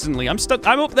die instantly. I'm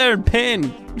up there in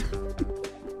pain.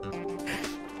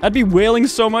 I'd be wailing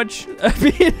so much.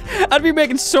 I'd be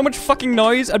making so much fucking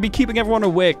noise. I'd be keeping everyone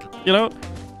awake, you know?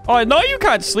 Oh, no, you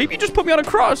can't sleep. You just put me on a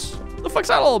cross. What the fuck's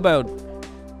that all about?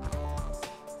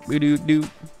 Boo-doo-doo.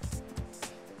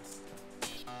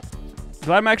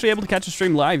 Glad I'm actually able to catch a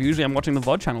stream live. Usually I'm watching the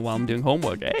VOD channel while I'm doing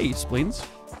homework. Hey, spleens.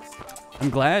 I'm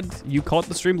glad you caught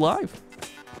the stream live.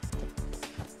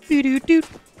 Doo-doo-doo.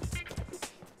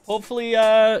 Hopefully,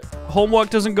 homework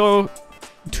doesn't go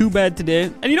too bad today.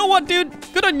 And you know what, dude?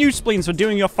 Good on you, spleens, for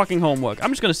doing your fucking homework.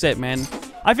 I'm just gonna say it, man.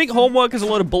 I think homework is a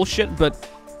load of bullshit, but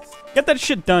get that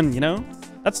shit done, you know?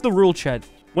 That's the rule, Chad.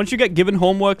 Once you get given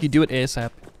homework, you do it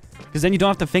ASAP. Because then you don't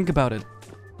have to think about it.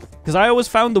 Because I always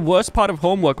found the worst part of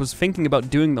homework was thinking about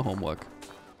doing the homework.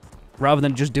 Rather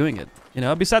than just doing it. You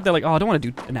know, I'd be sat there like, oh, I don't want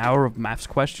to do an hour of maths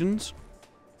questions.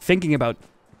 Thinking about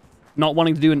not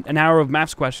wanting to do an hour of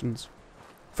maths questions.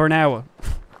 For an hour.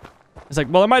 It's like,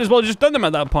 well, I might as well have just done them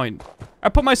at that point. I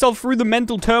put myself through the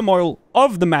mental turmoil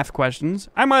of the math questions.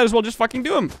 I might as well just fucking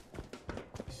do them.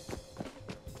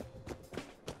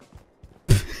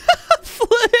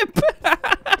 Flip!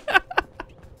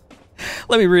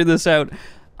 Let me read this out.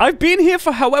 I've been here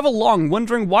for however long,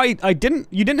 wondering why you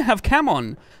didn't have cam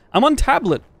on. I'm on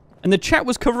tablet, and the chat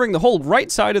was covering the whole right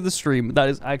side of the stream. That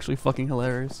is actually fucking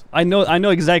hilarious. I know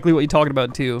exactly what you're talking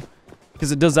about too,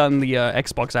 because it does that on the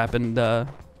Xbox app and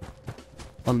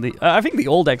on the I think the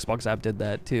old Xbox app did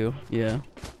that too. Yeah.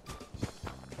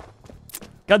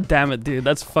 God damn it, dude.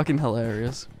 That's fucking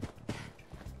hilarious.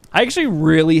 I actually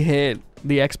really hate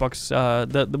the Xbox,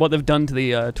 what they've done to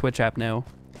the Twitch app now.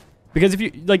 Because if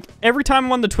you like, every time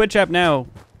I'm on the Twitch app now,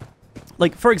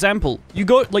 like for example, you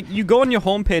go on your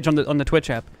homepage on the Twitch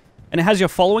app, and it has your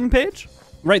following page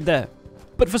right there.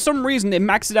 But for some reason, it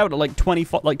maxes out at like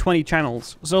 20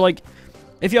 channels. So like,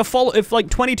 if like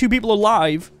 22 people are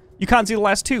live, you can't see the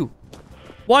last 2.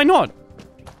 Why not?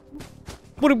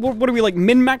 What are we like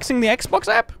min-maxing the Xbox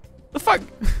app? The fuck?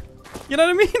 You know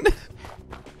what I mean?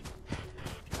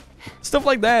 Stuff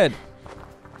like that.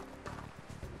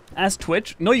 Ask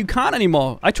Twitch? No, you can't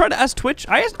anymore. I tried to ask Twitch.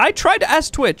 I tried to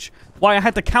ask Twitch why I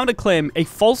had to counterclaim a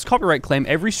false copyright claim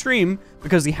every stream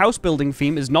because the house building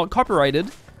theme is not copyrighted.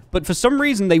 But for some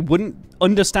reason, they wouldn't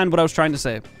understand what I was trying to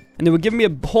say. And they would give me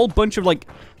a whole bunch of, like,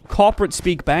 corporate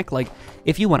speak back. Like,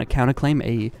 if you want to counterclaim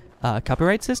a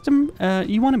copyright system,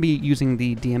 you want to be using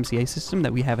the DMCA system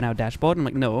that we have in our dashboard. I'm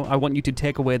like, no, I want you to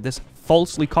take away this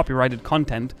falsely copyrighted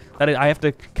content that I have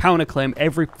to counterclaim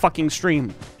every fucking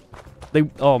stream.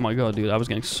 Oh my god, dude, I was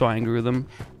getting so angry with them.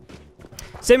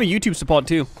 Same with YouTube support,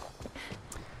 too.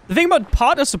 The thing about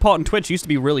partner support on Twitch used to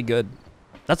be really good.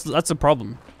 That's the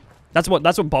problem. That's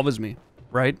what bothers me,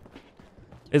 right?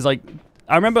 Is like,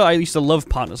 I remember I used to love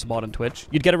partner support on Twitch.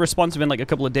 You'd get a response within like a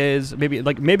couple of days,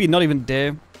 maybe not even a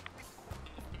day.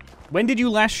 When did you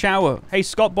last shower? Hey,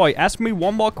 Scott boy, ask me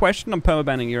one more question, I'm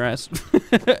permabanning your ass.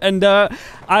 And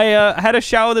I had a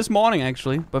shower this morning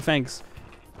actually, but thanks.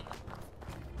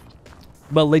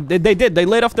 Well, they did. They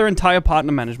laid off their entire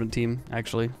partner management team,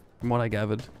 actually, from what I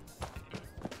gathered.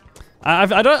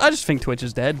 I just think Twitch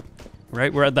is dead,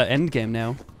 right? We're at the end game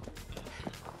now.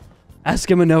 Ask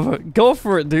him another. Go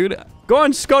for it, dude. Go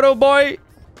on, Scotto boy.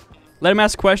 Let him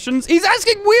ask questions. He's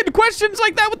asking weird questions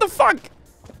like that. What the fuck?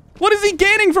 What is he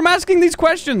gaining from asking these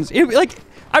questions? Like,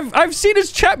 I've seen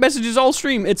his chat messages all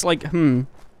stream. It's like, I'm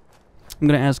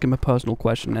gonna ask him a personal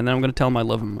question, and then I'm gonna tell him I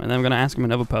love him, and then I'm gonna ask him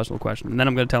another personal question, and then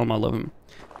I'm gonna tell him I love him.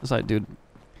 It's like, dude,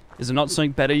 is there not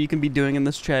something better you can be doing in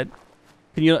this chat?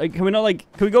 Can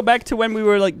we go back to when we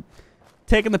were like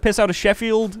taking the piss out of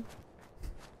Sheffield?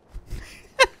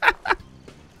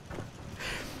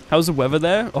 How's the weather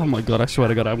there? Oh my god, I swear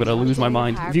to god, I'm gonna lose my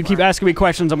mind. If you keep asking me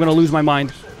questions, I'm gonna lose my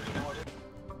mind.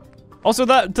 Also,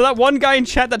 to that one guy in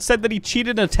chat that said that he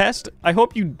cheated in a test, I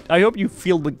hope you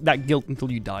feel that guilt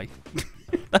until you die.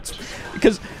 That's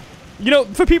because, you know,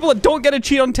 for people that don't get to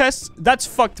cheat on tests, that's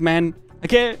fucked, man.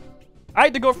 Okay, I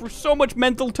had to go through so much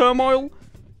mental turmoil.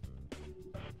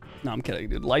 No, I'm kidding,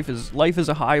 dude. Life is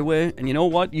a highway, and you know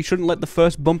what? You shouldn't let the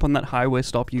first bump on that highway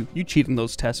stop you. You cheat in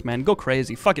those tests, man. Go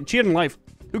crazy. Fuck it. Cheat in life.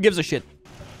 Who gives a shit?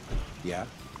 Yeah.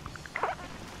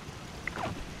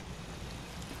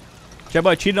 Jabo,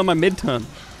 I cheated on my midterm.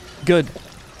 Good.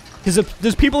 Because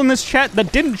there's people in this chat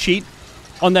that didn't cheat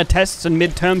on their tests and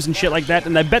midterms and shit like that,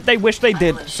 and I bet they wish they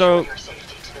did, so...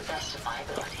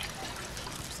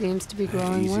 Seems to be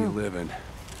growing Easy well. living.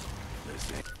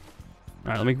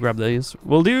 Alright, let me grab these.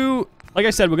 We'll do... Like I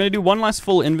said, we're gonna do one last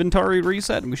full inventory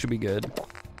reset, and we should be good.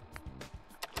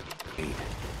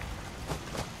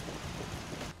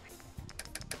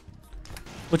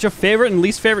 What's your favorite and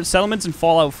least favorite settlements in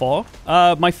Fallout 4?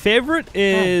 My favorite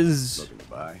is...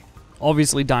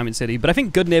 obviously Diamond City, but I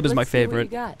think Good Neighbor's my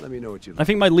favorite. Let me know what you like. I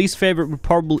think my least favorite would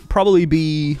probably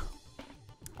be...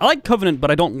 I like Covenant, but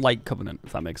I don't like Covenant,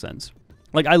 if that makes sense.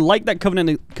 Like, I like that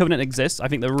Covenant exists. I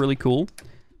think they're really cool.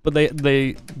 But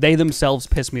they themselves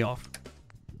piss me off.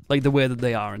 Like, the way that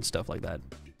they are and stuff like that.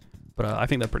 But I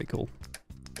think they're pretty cool.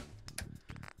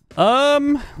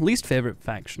 Least favorite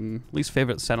faction. Least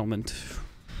favorite settlement.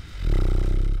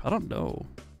 I don't know.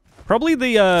 Probably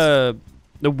the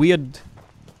weird...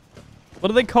 What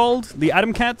are they called? The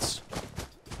Atom Cats?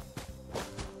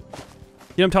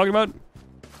 You know what I'm talking about?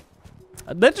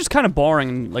 They're just kind of boring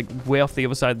and, like, way off the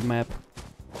other side of the map.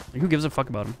 Like, who gives a fuck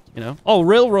about them, you know? Oh,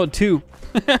 Railroad, too.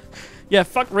 Yeah,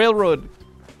 fuck Railroad.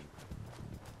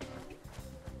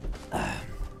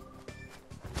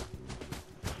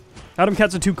 Atom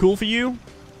Cats are too cool for you?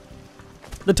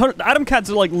 The Atom Cats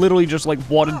are, like, literally just, like,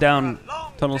 watered down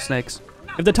tunnel snakes.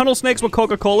 If the tunnel snakes were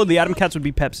Coca-Cola, the Atom Cats would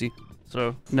be Pepsi.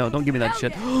 So, no, don't give me that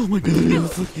shit. Oh my god,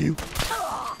 fuck you.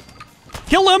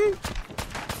 Kill him!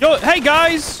 Yo, hey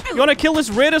guys! You wanna kill this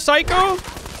Raider Psycho?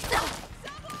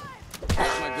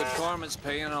 My good karma's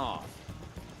paying off.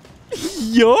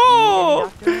 Yo!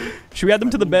 Should we add them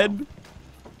to the bed?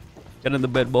 Get in the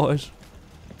bed, boys.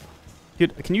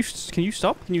 Dude, can you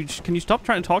stop? Can you stop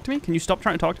trying to talk to me? Can you stop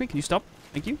trying to talk to me? Can you stop?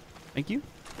 Thank you. Thank you.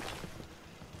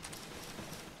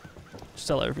 Just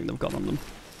sell everything they've got on them.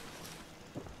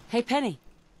 Hey, Penny.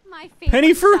 My favorite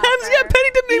Penny for hands? Yeah, shopper. Penny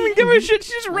didn't even give a shit.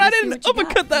 She just ran in and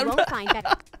uppercut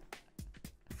that.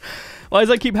 Why does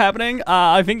that keep happening?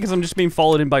 I think because I'm just being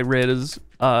followed in by raiders.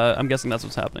 I'm guessing that's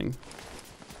what's happening.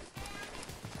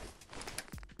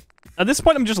 At this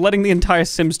point, I'm just letting the entire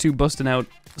Sims 2 busting out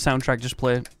soundtrack just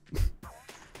play.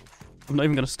 I'm not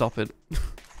even gonna stop it.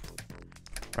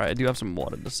 Alright, I do have some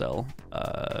water to sell.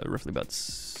 Roughly about...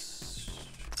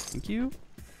 Thank you.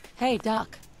 Hey,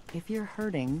 Doc. If you're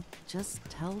hurting, just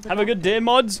tell the Have a good day,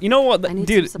 mods. You know what?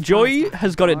 Dude, some Joey supplies.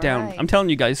 has got it down. Alright. I'm telling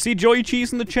you guys. See Joey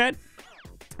Cheese in the chat?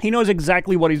 He knows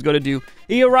exactly what he's got to do.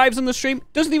 He arrives on the stream,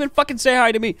 doesn't even fucking say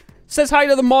hi to me. Says hi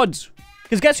to the mods.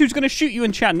 Because guess who's going to shoot you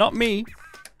in chat? Not me.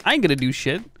 I ain't going to do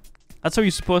shit. That's how you're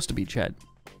supposed to be, chat.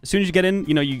 As soon as you get in,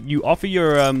 you know, you offer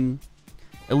your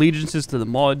allegiances to the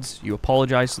mods. You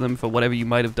apologize to them for whatever you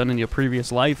might have done in your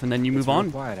previous life. And then you move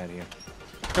on. Quiet out here.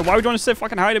 And why would you want to say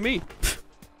fucking hi to me?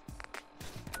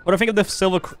 What do I think of the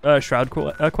Silver Shroud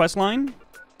quest line?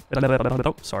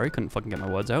 Oh, sorry, couldn't fucking get my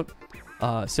words out.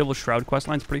 Silver Shroud quest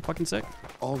line's pretty fucking sick.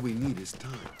 All we need is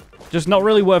time. Just not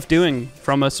really worth doing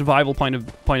from a survival point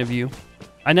of view.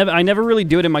 I never really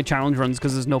do it in my challenge runs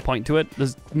because there's no point to it.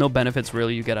 There's no benefits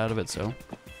really you get out of it. So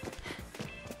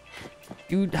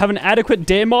you have an adequate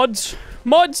day, mods.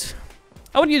 Mods,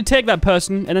 I want you to take that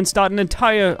person and then start an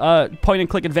entire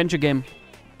point-and-click adventure game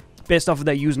based off of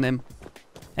their username.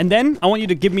 And then I want you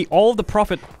to give me all of the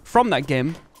profit from that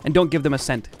game and don't give them a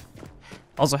cent.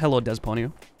 Also, hello,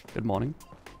 Desponio. Good morning.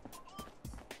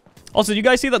 Also, you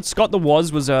guys see that Scott the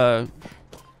was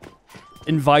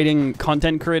inviting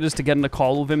content creators to get in a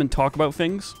call with him and talk about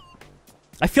things?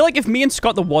 I feel like if me and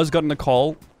Scott the got in a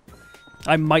call,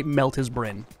 I might melt his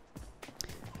brain.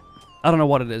 I don't know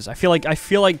what it is. I feel like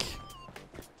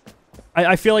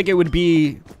it would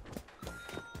be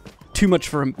too much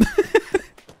for him.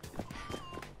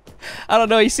 I don't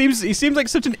know. He seems like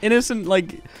such an innocent,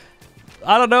 like,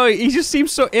 I don't know. He just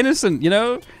seems so innocent, you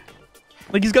know?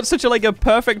 Like, he's got such a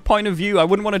perfect point of view. I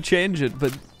wouldn't want to change it,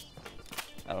 but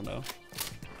I don't know.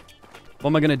 What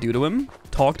am I gonna do to him?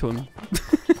 Talk to him.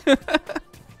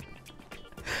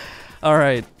 All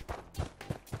right.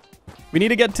 We need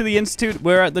to get to the Institute.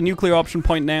 We're at the nuclear option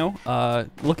point now.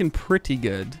 Looking pretty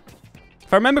good.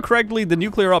 If I remember correctly, the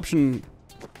nuclear option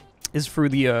is through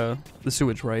the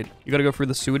sewage, right? You gotta go through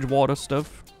the sewage water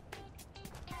stuff.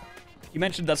 You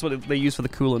mentioned that's what they use for the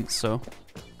coolant, so.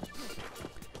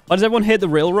 Why does everyone hate the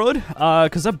railroad?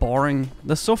 Because they're boring.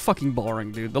 They're so fucking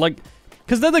boring, dude. They're like...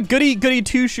 Because they're the goody-goody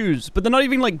two-shoes, but they're not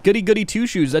even like goody-goody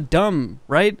two-shoes. They're dumb,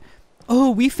 right?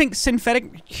 Oh, we think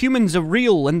synthetic humans are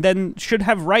real and then should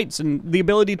have rights and the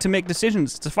ability to make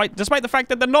decisions, despite the fact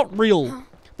that they're not real.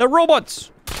 They're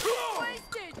robots.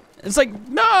 It's like,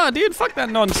 nah, dude, fuck that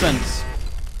nonsense.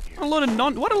 What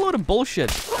a load of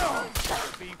bullshit.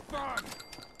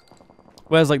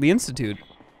 Whereas, like, the Institute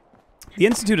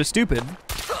is stupid,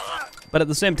 but at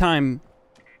the same time,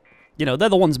 you know, they're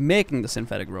the ones making the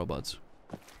synthetic robots.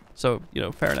 So, you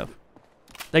know, fair enough.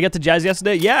 Did I get to Jazz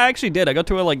yesterday? Yeah, I actually did. I got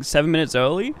to her like 7 minutes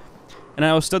early, and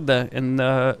I was stood there in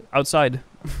outside.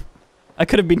 I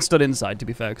could have been stood inside, to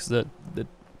be fair, because the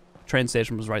train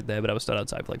station was right there, but I was stood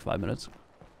outside for like 5 minutes.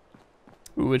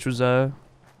 Which was,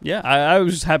 yeah, I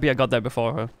was just happy I got there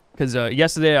before her. Because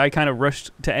yesterday I kind of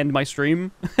rushed to end my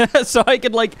stream, so I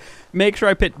could, like, make sure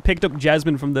I picked up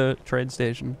Jasmine from the train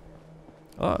station.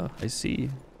 Oh, I see.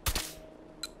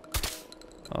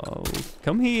 Oh,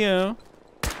 come here.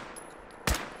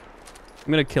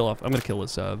 I'm gonna kill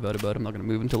this vertibird. I'm not gonna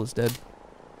move until it's dead.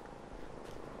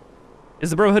 Is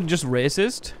the Brotherhood just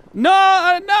racist?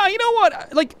 No, no, you know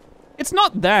what? Like, it's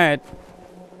not that.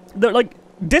 They're, like,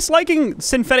 disliking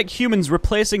synthetic humans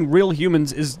replacing real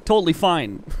humans is totally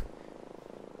fine.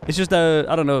 It's just,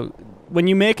 I don't know. When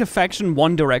you make a faction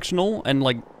one-directional and,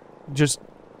 like, just,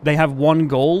 they have one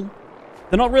goal,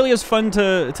 they're not really as fun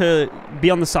to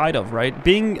be on the side of, right?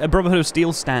 Being a Brotherhood of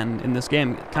Steel stan in this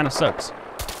game kind of sucks.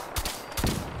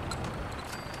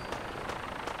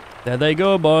 There they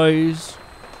go, boys.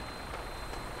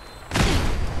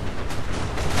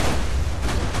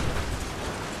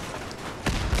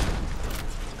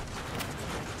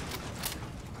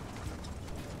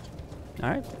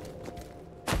 Alright.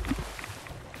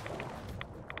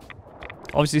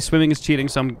 Obviously, swimming is cheating,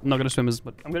 so I'm not going to swim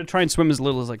but I'm going to try and swim as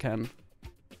little as I can.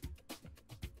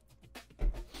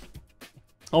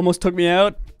 Almost took me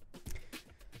out.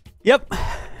 Yep.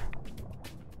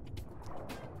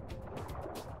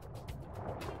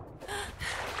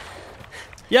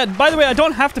 Yeah, by the way, I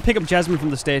don't have to pick up Jasmine from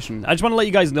the station. I just want to let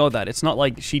you guys know that. It's not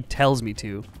like she tells me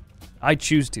to. I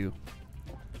choose to.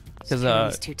 Because,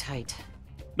 It's too tight.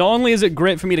 Not only is it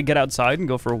great for me to get outside and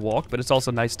go for a walk, but it's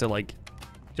also nice to, like,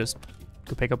 just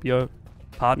go pick up your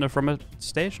partner from a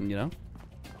station, you know?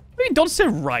 I mean, don't say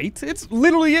right. It's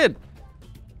literally it.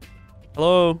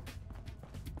 Hello?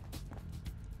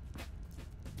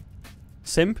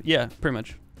 Simp? Yeah, pretty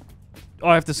much. Oh,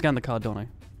 I have to scan the card, don't I?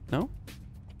 No?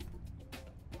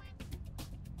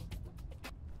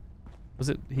 Was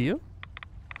it here?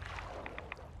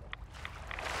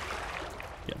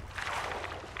 Yeah.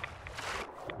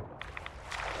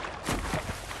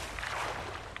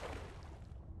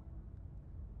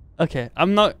 Okay,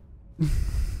 I'm not...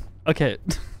 Okay.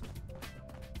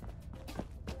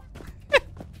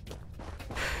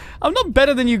 I'm not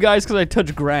better than you guys because I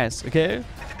touch grass, okay?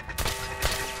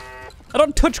 I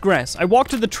don't touch grass. I walk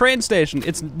to the train station.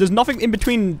 There's nothing in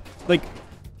between, like,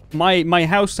 my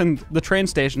house and the train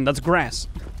station. That's grass.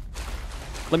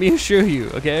 Let me assure you,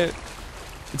 okay?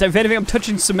 It's if anything, I'm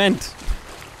touching cement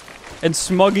and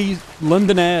smoggy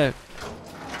London air.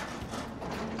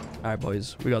 All right,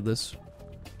 boys, we got this.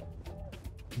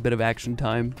 Bit of action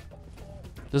time.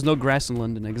 There's no grass in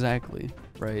London, exactly,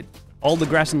 right? All the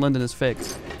grass in London is fake.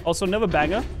 Also, another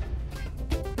banger.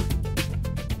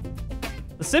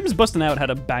 The Sims Bustin' Out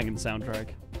had a banging soundtrack.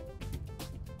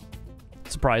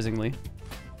 Surprisingly.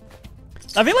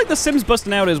 I feel like The Sims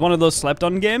Bustin' Out is one of those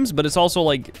slept-on games, but it's also,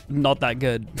 like, not that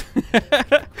good.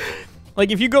 Like,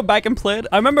 if you go back and play it,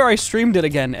 I remember I streamed it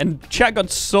again, and chat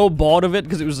got so bored of it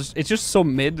because it's just so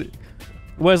mid.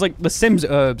 Whereas, like, The Sims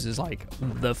Herbs is, like,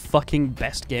 the fucking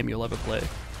best game you'll ever play.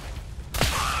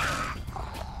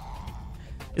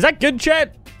 Is that good,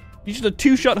 chat? You just a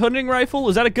 2-shot hunting rifle?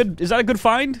 Is that a good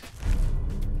find?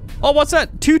 Oh, what's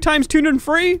that? 2 times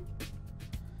 203?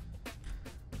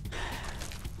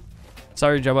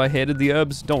 Sorry, Jabo, I hated the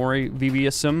herbs. Don't worry,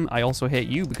 VVSM. I also hate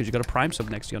you because you got a prime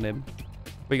sub next to your name.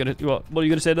 What are you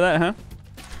gonna say to that, huh?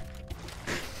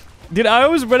 Dude,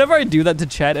 whenever I do that to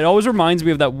chat, it always reminds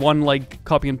me of that one, like,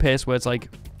 copy and paste where it's like,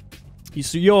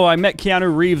 yo, I met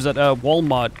Keanu Reeves at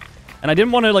Walmart, and I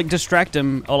didn't want to, like, distract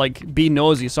him or, like, be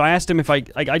nosy, so I asked him if I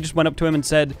just went up to him and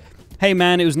said, hey,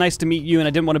 man, it was nice to meet you, and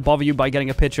I didn't want to bother you by getting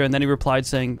a picture, and then he replied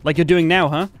saying, like you're doing now,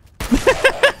 huh?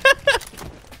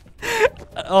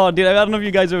 Oh, dude, I don't know if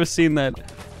you guys ever seen that.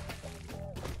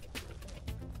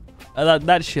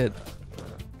 That shit.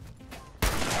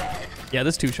 Yeah,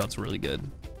 this 2-shot's really good.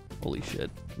 Holy shit.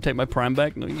 Take my prime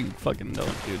back? No, you fucking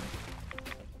don't, dude.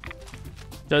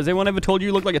 Has anyone ever told you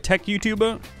you look like a tech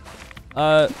YouTuber?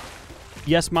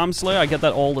 Yes, Mom Slayer, I get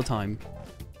that all the time.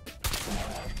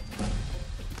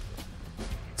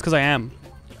 It's because I am.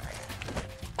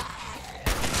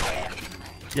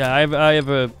 Yeah, I have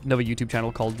another YouTube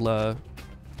channel called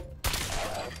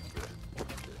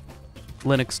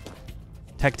Linux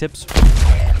Tech Tips.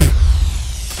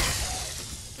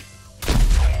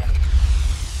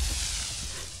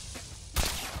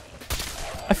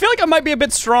 I feel like I might be a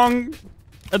bit strong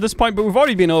at this point, but we've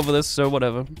already been over this, so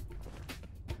whatever.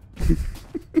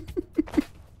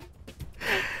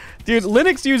 Dude,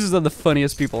 Linux users are the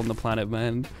funniest people on the planet,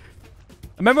 man.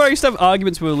 I remember I used to have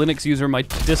arguments with a Linux user in my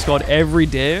Discord every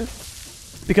day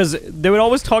because they would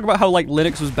always talk about how, like,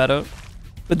 Linux was better,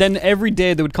 but then every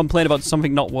day they would complain about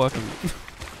something not working.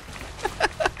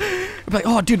 I'd be like,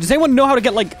 oh, dude, does anyone know how to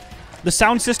get, like, the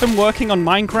sound system working on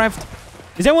Minecraft?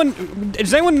 Does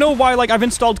anyone know why, like, I've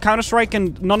installed Counter-Strike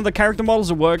and none of the character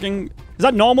models are working? Is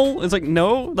that normal? It's like,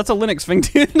 no, that's a Linux thing,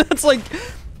 dude. That's like,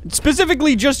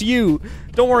 specifically just you.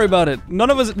 Don't worry about it. No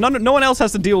one else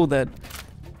has to deal with that.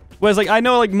 Whereas, like, I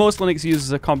know, like, most Linux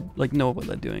users are know what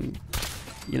they're doing.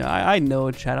 You know, I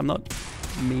know, chat. I'm not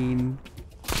mean.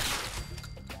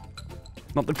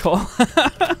 Not the call.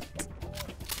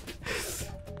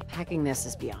 Hacking this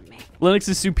is beyond me. Linux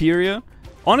is superior.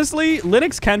 Honestly,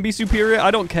 Linux can be superior.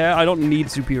 I don't care. I don't need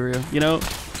superior, you know?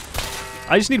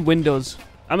 I just need Windows.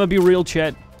 I'm gonna be real,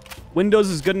 chat. Windows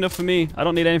is good enough for me. I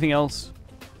don't need anything else.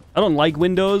 I don't like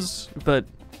Windows, but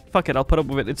fuck it. I'll put up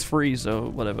with it. It's free, so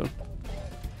whatever.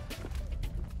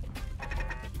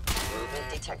 Movement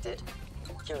detected.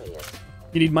 Curious.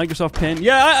 You need Microsoft Paint?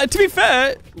 Yeah, to be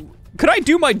fair, could I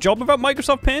do my job without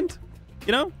Microsoft Paint?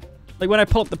 You know? Like when I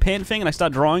pull up the paint thing and I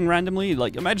start drawing randomly,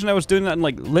 like imagine I was doing that in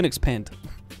like Linux Paint.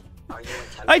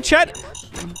 Hi chat!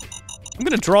 I'm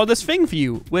gonna draw this thing for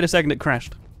you. Wait a second, it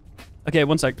crashed. Okay,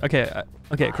 one sec. Okay,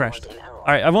 okay, it crashed. All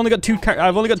right, I've only got two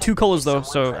colors though,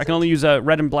 so I can only use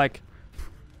red and black.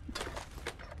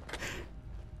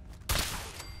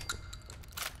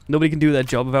 Nobody can do that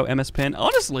job without MS Paint.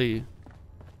 Honestly,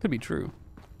 could be true.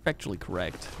 Factually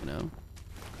correct, you know.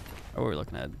 What are we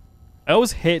looking at? I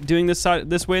always hate doing this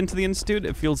way into the institute.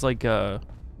 It feels like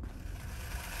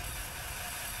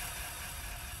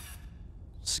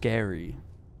scary,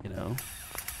 you know.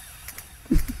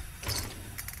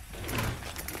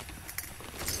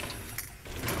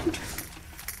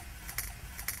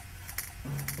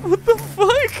 What the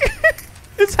fuck?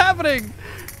 What's happening?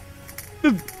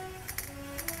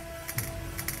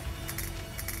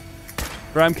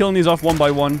 Right, I'm killing these off one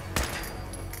by one.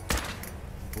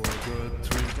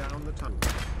 Down the tongue.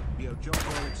 Yo,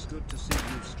 Jabo, it's good to see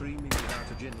you streaming without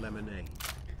a gin lemonade.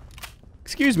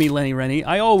 Excuse me, Lenny Rennie.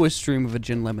 I always stream with a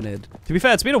gin lemonade. To be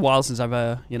fair, it's been a while since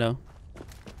I've, you know,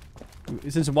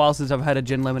 since I've had a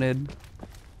gin lemonade.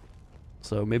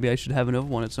 So maybe I should have another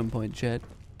one at some point, chat.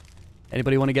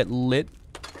 Anybody want to get lit?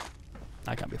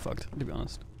 I can't be fucked, to be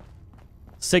honest.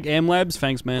 Sick aim labs,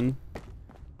 thanks, man.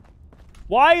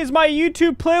 Why is my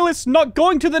YouTube playlist not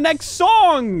going to the next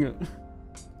song?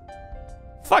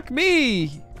 Fuck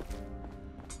me.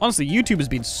 Honestly, YouTube has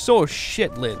been so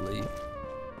shit lately.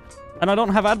 And I don't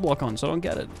have ad block on, so I don't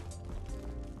get it.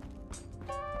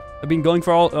 I've been going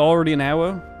for already an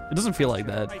hour. It doesn't feel like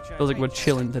that. It feels like we're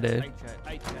chilling today.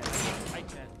 I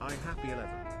happy 11.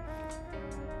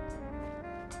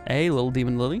 Hey, little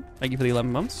demon lily. Thank you for the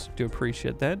 11 months. Do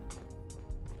appreciate that.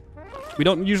 We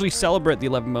don't usually celebrate the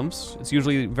 11 months. It's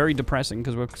usually very depressing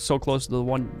because we're so close to the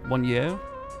one year.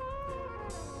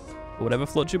 But whatever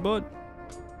floats your boat.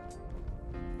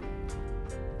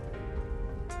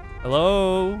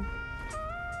 Hello?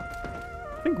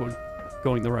 I think we're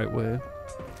going the right way.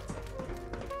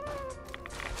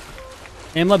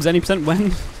 Aimlabs any percent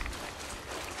when?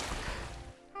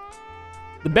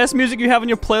 The best music you have on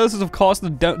your playlist is, of course,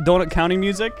 the Donut County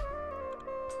music.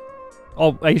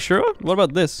 Oh, are you sure? What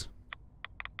about this?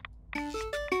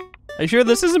 Are you sure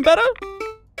this isn't better?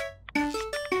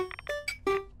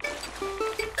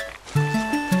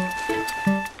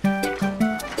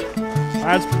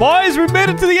 Alright, boys, we made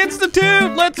it to the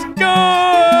Institute! Let's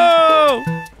go!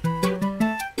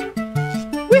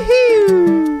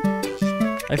 Woohoo!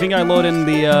 I think I load in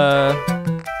the,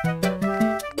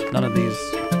 none of these.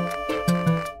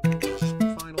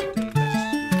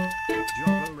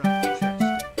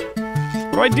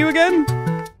 What do I do again?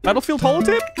 Battlefield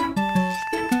holotape?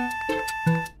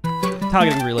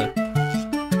 Targeting relay.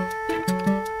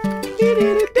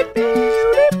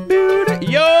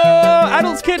 Yo,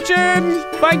 Adult's Kitchen!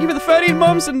 Thank you for the 13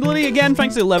 months, and Lily again,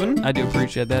 thanks to 11. I do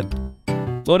appreciate that.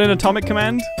 Load in Atomic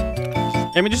Command.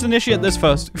 Let me just initiate this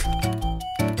first.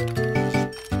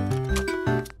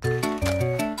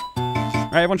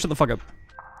 Alright, everyone shut the fuck up.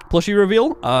 Plushie reveal.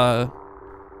 Do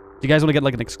you guys want to get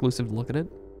like an exclusive look at it?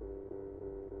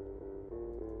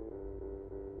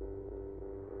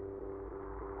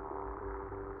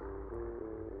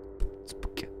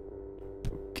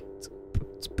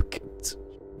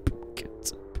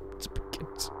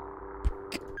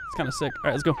 It's kind of sick.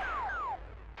 Alright, let's go.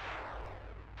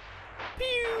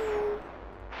 Pew!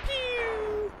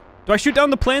 Pew! Do I shoot down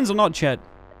the planes or not, chat?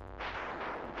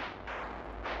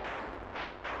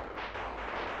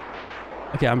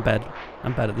 Okay, I'm bad.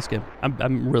 I'm bad at this game.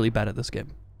 I'm really bad at this game.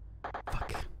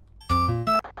 Fuck.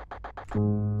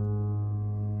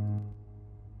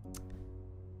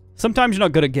 Sometimes you're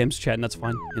not good at games, chat, and that's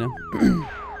fine, you know?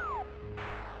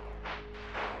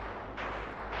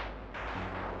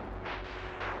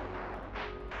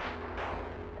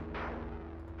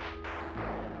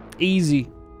 Easy.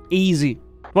 Easy.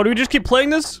 What, do we just keep playing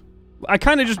this? I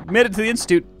kind of just made it to the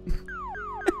Institute.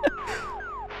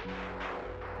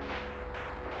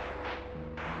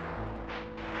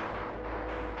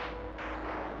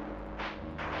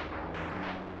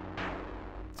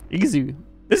 Easy.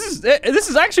 This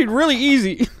is actually really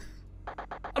easy.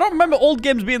 I don't remember old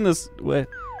games being this way.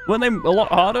 Weren't they a lot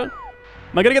harder?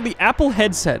 Am I gonna get the Apple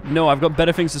headset? No, I've got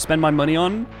better things to spend my money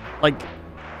on. Like...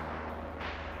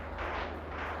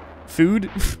 food?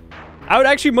 I would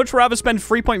actually much rather spend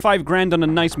 3.5 grand on a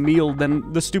nice meal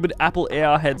than the stupid Apple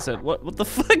AR headset. What the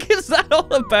fuck is that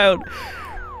all about?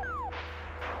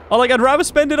 Or like, I'd rather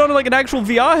spend it on like an actual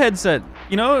VR headset,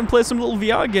 you know, and play some little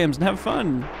VR games and have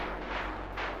fun.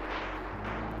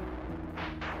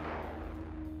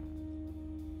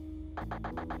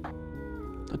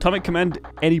 Atomic Command,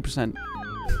 80%.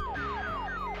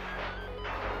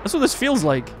 That's what this feels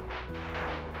like.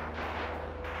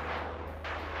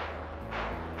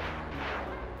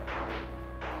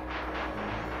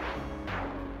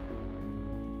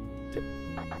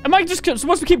 Am I just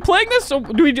supposed to keep playing this? Or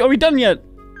are we done yet?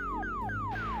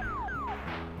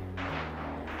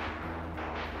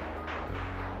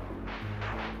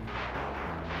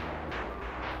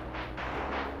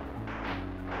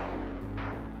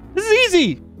 This is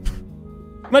easy!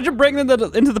 Imagine breaking into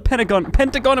the Pentagon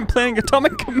and playing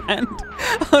Atomic Command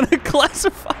on a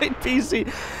classified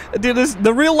PC. Dude,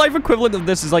 the real life equivalent of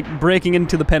this is like breaking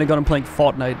into the Pentagon and playing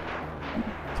Fortnite.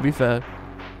 To be fair.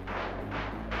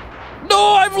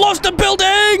 No, I've lost a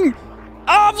building!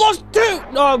 I've lost 2!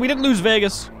 Oh, we didn't lose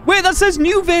Vegas. Wait, that says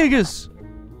New Vegas.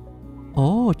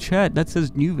 Oh, chat, that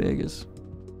says New Vegas.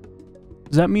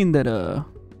 Does that mean that,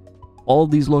 all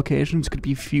these locations could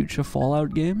be future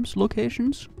Fallout games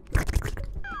locations?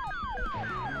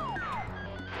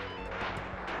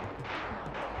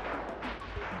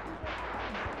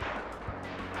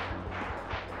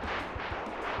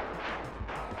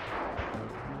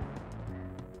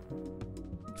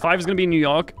 Five is gonna be in New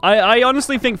York. I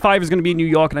honestly think 5 is gonna be in New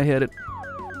York, and I hate it.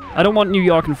 I don't want New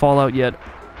York and Fallout yet.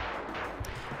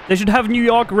 They should have New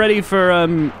York ready for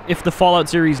if the Fallout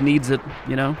series needs it,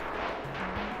 you know?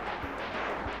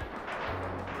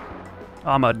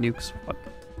 Armored nukes. Fuck.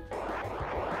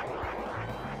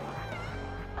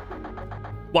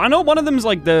 Well, I know one of them's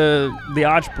like the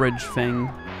Arch Bridge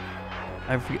thing.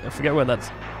 I forget where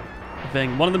that's the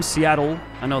thing. One of them's Seattle.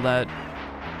 I know that.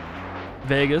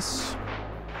 Vegas.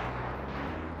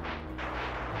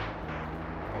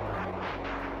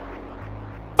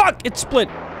 Fuck! It's split.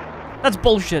 That's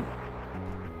bullshit.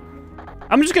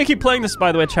 I'm just gonna keep playing this,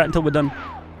 by the way, chat, until we're done.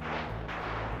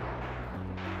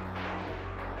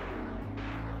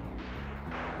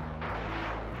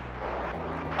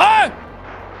 Ah!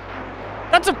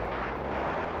 That's a...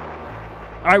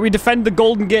 Alright, we defend the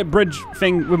Golden Gate Bridge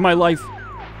thing with my life.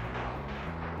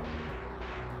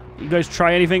 You guys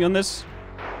try anything on this?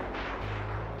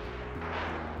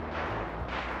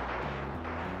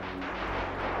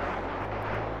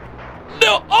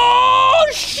 No! Oh,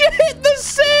 shit! The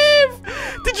save!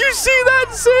 Did you see that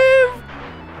save?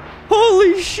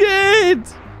 Holy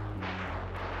shit!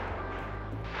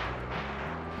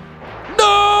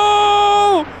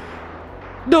 No!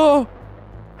 No!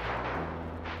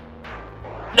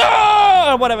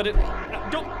 No! Whatever.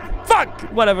 Don't. Fuck!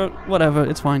 Whatever.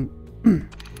 It's fine.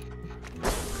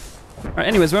 Alright,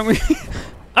 anyways, weren't we?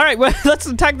 Alright, well, let's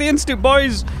attack the Institute,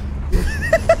 boys!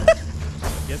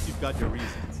 Guess you've got your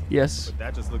reasons. Yes. But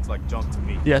that just looks like junk to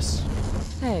me. Yes.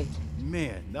 Hey.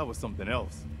 Man, that was something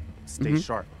else. Stay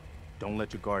sharp. Don't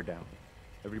let your guard down.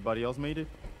 Everybody else made it?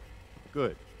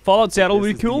 Good. Fallout Seattle would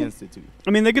be This is the cool. Institute.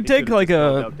 I mean, they could take like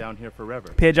a down here forever.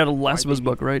 page out of The Last of Us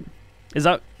book, right?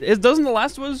 Doesn't The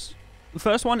Last of Us, the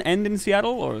first one, end in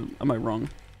Seattle, or am I wrong?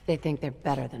 They think they're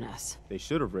better than us. They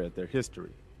should have read their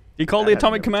history. You call the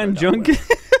Atomic Command junk?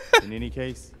 In any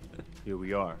case, here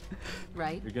we are.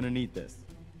 Right. You're gonna need this.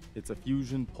 It's a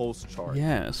fusion pulse charge.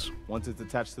 Yes. Once it's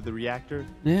attached to the reactor,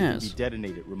 yes, it can be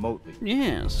detonated remotely.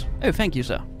 Yes. Oh, thank you,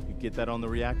 sir. You get that on the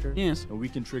reactor? Yes. And we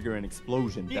can trigger an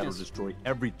explosion that'll Yes. destroy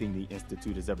everything the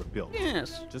Institute has ever built.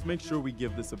 Yes. Just make sure we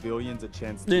give the civilians a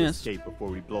chance to Yes. escape before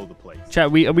we blow the place. Chat,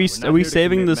 are we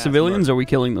saving the civilians or are we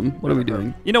killing them? What are we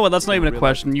doing? You know what? That's not even a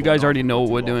question. You guys already know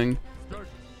what we're doing.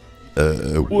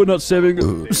 We're not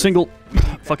saving a single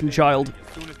fucking child.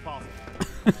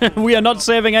 We are not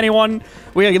saving anyone.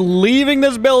 We are leaving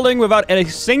this building without a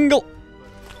single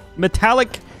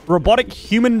metallic, robotic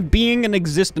human being in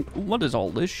existence. What is all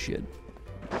this shit?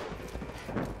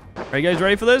 Are you guys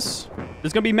ready for this? This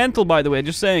is gonna be mental, by the way.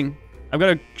 Just saying. I've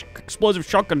got a explosive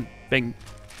shotgun thing.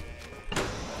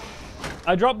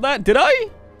 I dropped that. Did I?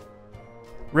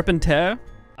 Rip and tear?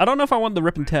 I don't know if I want the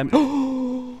rip and tear.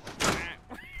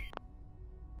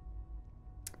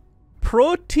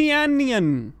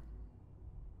 Proteanian.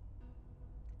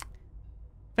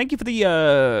 Thank you for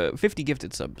the 50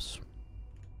 gifted subs.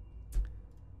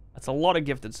 That's a lot of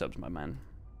gifted subs, my man.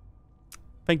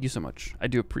 Thank you so much. I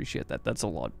do appreciate that. That's a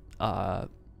lot.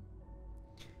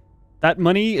 That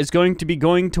money is going to be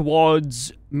going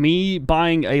towards me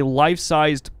buying a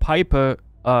life-sized Piper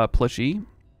plushie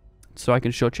so I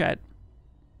can show chat.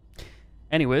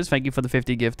 Anyways, thank you for the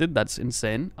 50 gifted. That's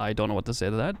insane. I don't know what to say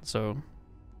to that, so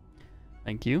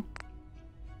thank you.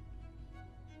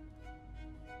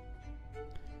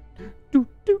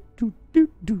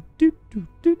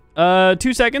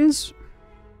 2 seconds.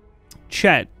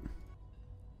 Chat.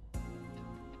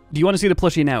 Do you want to see the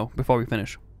plushie now before we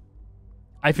finish?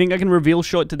 I think I can reveal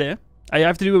short today. I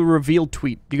have to do a reveal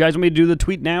tweet. Do you guys want me to do the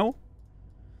tweet now?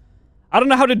 I don't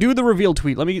know how to do the reveal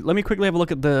tweet. Let me quickly have a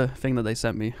look at the thing that they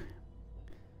sent me.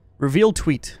 Reveal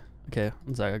tweet. Okay,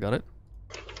 one sec, I got it.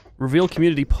 Reveal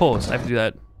community post. I have to do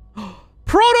that.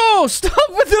 Proto! Stop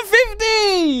with the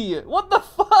 50! What the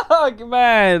fuck,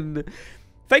 man?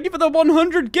 Thank you for the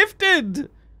 100 gifted!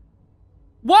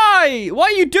 Why? Why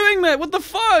are you doing that? What the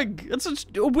fuck? That's such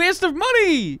a waste of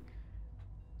money!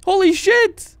 Holy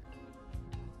shit!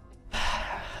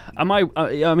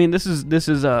 I mean, this is,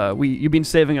 you've been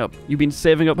saving up. You've been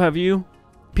saving up, have you?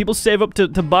 People save up to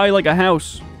buy, like, a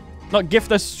house. Not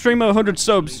gift a streamer 100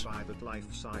 subs.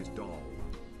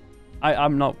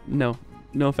 I'm not, no.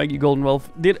 No, thank you, Golden Wolf.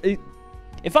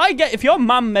 If your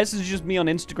mom messages me on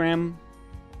Instagram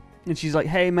and she's like,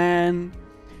 hey man,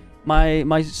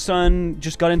 my son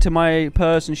just got into my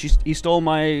purse and he stole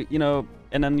my, you know,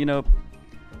 and then, you know,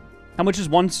 how much is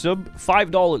one sub?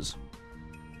 $5.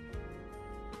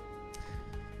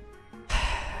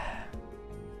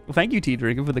 Well, thank you, Tea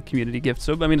Drinker, for the community gift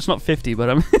sub. I mean, it's not 50, but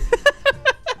I'm...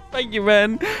 Thank you,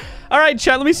 man. All right,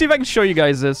 chat, let me see if I can show you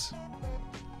guys this.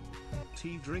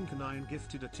 T-Drink9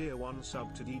 gifted a tier 1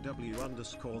 sub to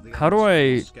DW_the How do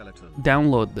I skeleton.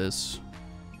 download this?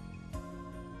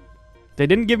 They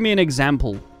didn't give me an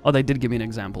example. Oh, they did give me an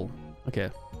example. Okay.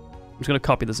 I'm just going to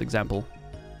copy this example.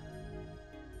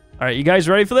 All right, you guys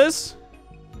ready for this?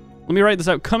 Let me write this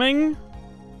out. Coming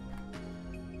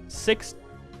 6.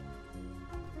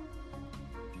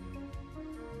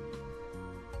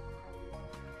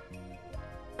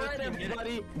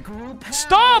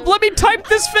 Stop! Let me type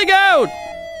this thing out!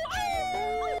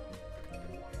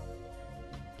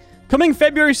 Coming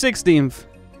February 16th.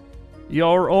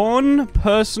 Your own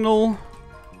personal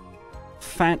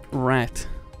fat rat.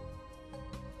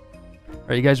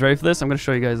 Are you guys ready for this? I'm going to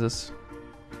show you guys this.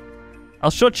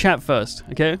 I'll show chat first,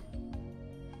 okay?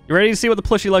 You ready to see what the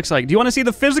plushie looks like? Do you want to see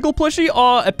the physical plushie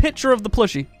or a picture of the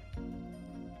plushie?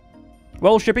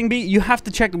 Well, shipping bee, you have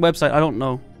to check the website. I don't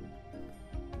know.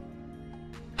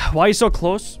 Why are you so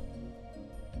close?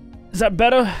 Is that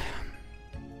better?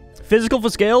 Physical for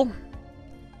scale?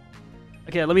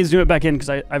 Okay, let me zoom it back in because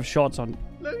I have shorts on.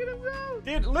 Look at him go!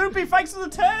 Dude, Loopy, thanks for the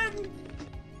 10!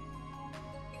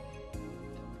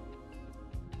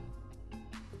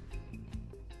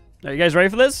 Are you guys ready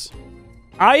for this?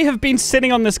 I have been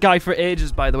sitting on this guy for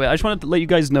ages, by the way. I just wanted to let you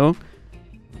guys know.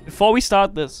 Before we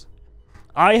start this,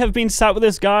 I have been sat with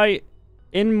this guy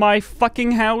in my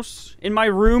fucking house, in my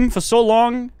room for so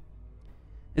long.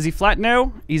 Is he flat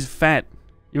now? He's fat.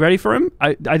 You ready for him?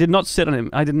 I did not sit on him.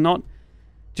 I did not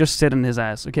just sit on his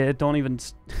ass, okay? Don't even...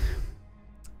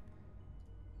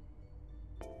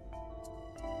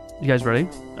 You guys ready?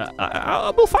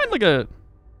 We'll find like a...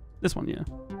 This one, yeah.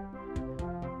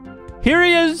 Here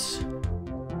he is.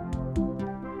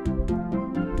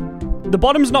 The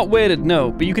bottom's not weighted,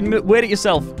 no, but you can weight it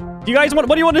yourself. Do you guys want...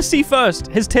 What do you want to see first?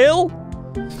 His tail?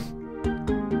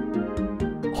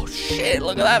 Oh shit,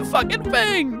 look at that fucking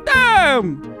thing!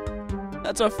 Damn!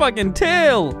 That's a fucking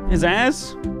tail! His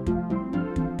ass?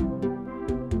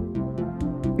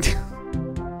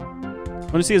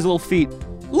 I want to see his little feet.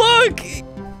 Look!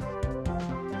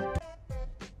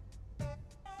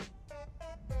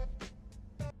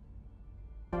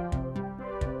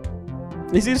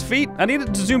 You see his feet? I need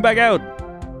it to zoom back out.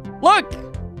 Look!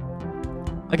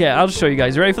 Okay, I'll just show you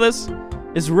guys. You ready for this?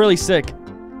 It's really sick.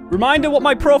 Reminder what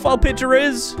my profile picture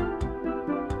is.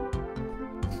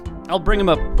 I'll bring him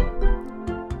up.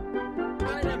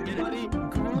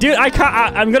 Dude, I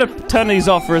can't. I'm gonna turn these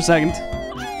off for a second.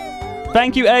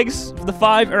 Thank you, Eggs, for the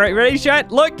 5. Alright, ready,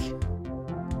 chat? Look!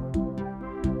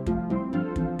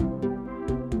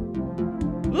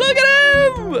 Look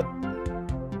at him!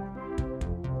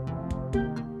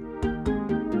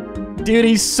 Dude,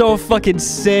 he's so fucking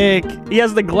sick. He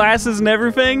has the glasses and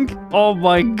everything. Oh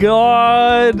my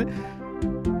god.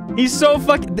 He's so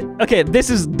fucking... Okay, this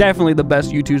is definitely the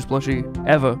best YouTube's plushie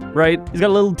ever, right? He's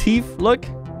got little teeth. Look.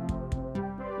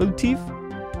 Little teeth.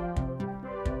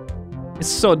 It's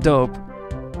so dope.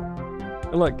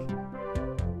 Look.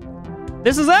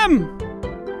 This is him!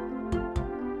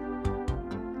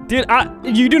 Dude,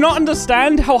 you do not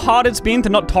understand how hard it's been to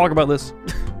not talk about this.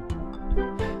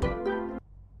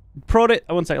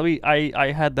 One second, let me,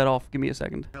 I had that off. Give me a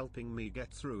second. Helping me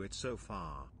get through it so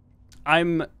far.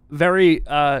 I'm very,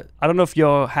 I don't know if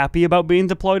you're happy about being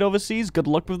deployed overseas. Good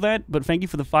luck with that. But thank you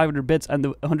for the 500 bits and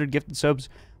the 100 gifted subs.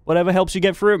 Whatever helps you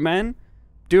get through it, man.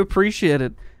 Do appreciate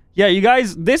it. Yeah, you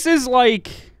guys, this is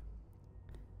like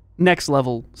next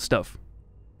level stuff,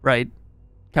 right?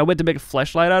 Can't wait to make a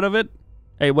fleshlight out of it.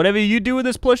 Hey, whatever you do with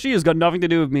this plushie has got nothing to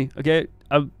do with me, okay?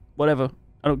 Whatever.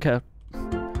 I don't care.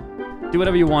 Do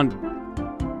whatever you want.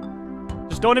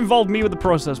 Just don't involve me with the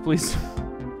process, please.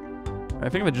 I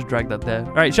think I just dragged that there.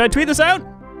 All right, should I tweet this out?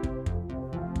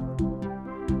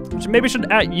 Maybe I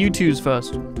should at U2's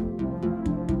first.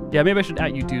 Yeah, maybe I should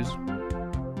at U2's.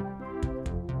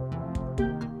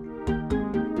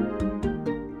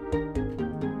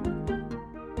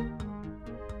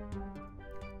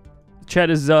 Chat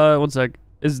is, one sec.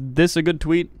 Is this a good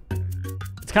tweet?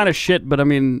 It's kind of shit, but I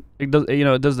mean, it does, you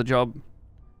know, it does the job.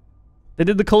 They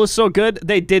did the colors so good.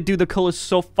 They did do the colors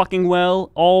so fucking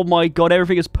well. Oh my god,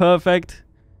 everything is perfect.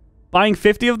 Buying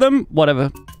 50 of them?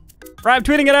 Whatever. Right, I'm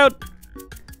tweeting it out.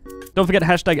 Don't forget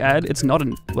hashtag ad. It's not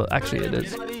an... Well, actually it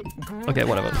is. Okay,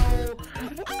 whatever.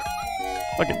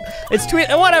 Fucking, it's tweet.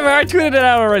 Whatever. I tweeted it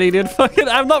out already, dude. Fucking,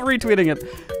 I'm not retweeting it.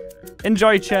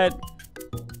 Enjoy, chat.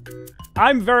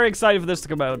 I'm very excited for this to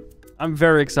come out. I'm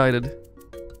very excited.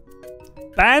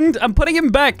 Banned? I'm putting him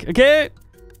back. Okay.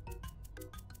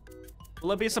 Will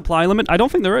there be a supply limit? I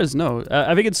don't think there is. No.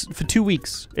 I think it's for 2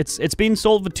 weeks. It's being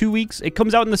sold for 2 weeks. It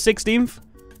comes out on the 16th.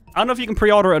 I don't know if you can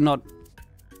pre-order it or not.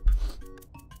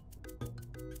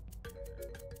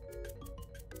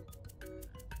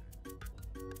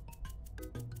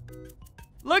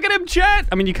 Look at him, chat!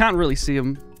 I mean, you can't really see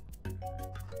him.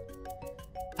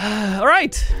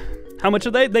 Alright. How much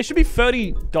are they? They should be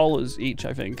 $30 each,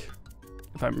 I think.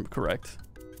 If I'm correct.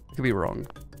 I could be wrong.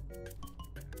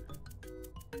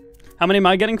 How many am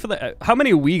I getting for the... How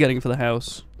many are we getting for the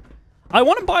house? I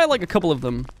want to buy, like, a couple of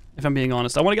them, if I'm being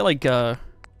honest. I want to get, like,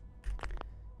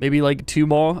 maybe, like, 2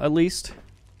 more, at least.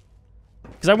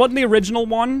 Because I want the original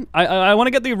one. I want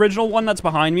to get the original one that's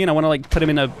behind me, and I want to, like, put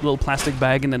him in a little plastic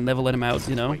bag and then never let him out,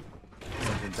 you know?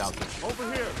 Something's out there.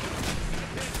 Over here.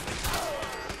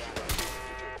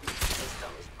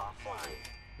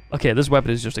 Okay, this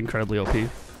weapon is just incredibly OP.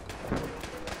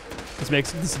 This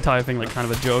makes this entire thing, like, kind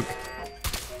of a joke.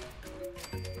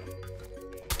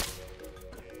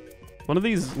 One of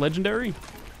these legendary?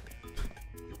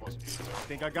 I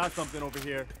think I got something over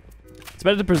here. It's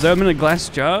better to preserve them in a glass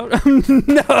jar?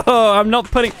 No, I'm not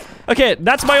putting... Okay,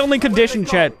 that's my only condition,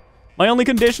 chat. My only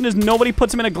condition is nobody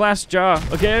puts them in a glass jar,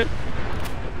 okay?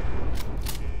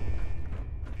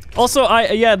 Also,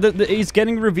 yeah, it's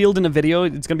getting revealed in a video.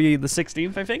 It's gonna be the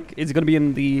 16th, I think. It's gonna be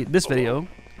in this video,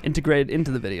 integrated into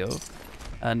the video.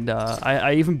 And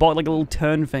I even bought like a little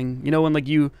turn thing. You know when like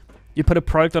you put a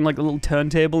product on like a little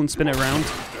turntable and spin it around?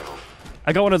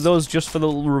 I got one of those just for the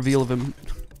little reveal of him.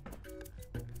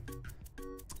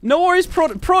 No worries,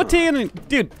 Protein!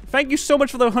 Dude, thank you so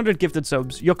much for the 100 gifted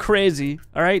subs. You're crazy,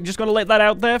 alright? Just gonna let that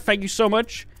out there. Thank you so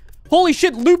much. Holy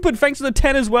shit, Lupin, thanks for the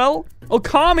 10 as well.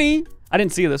 Okami! I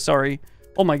didn't see this, sorry.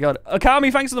 Oh my god.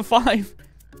 Okami, thanks for the 5.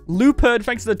 Lupin,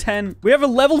 thanks for the 10. We have a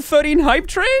level 13 hype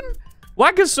train?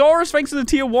 Wackosaurus, thanks for the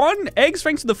tier 1. Eggs,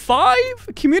 thanks for the 5.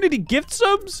 Community gift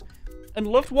subs. And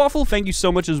Luftwaffle, thank you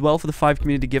so much as well for the 5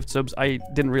 community gift subs. I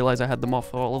didn't realize I had them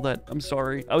off for all of that. I'm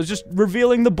sorry. I was just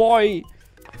revealing the boy.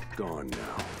 Gone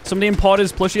now. Somebody imported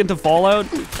his plushie into Fallout.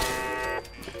 You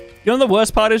know the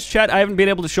worst part is, chat? I haven't been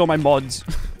able to show my mods.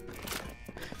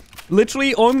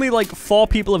 Literally, only like 4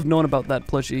 people have known about that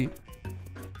plushie.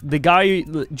 The guy,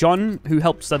 John, who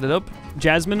helped set it up.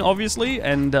 Jasmine, obviously,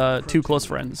 and 2 close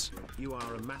friends. You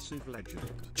are a massive legend.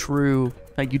 True.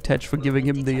 Thank you, Tetch, for giving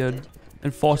him the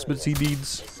enforcements he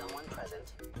needs.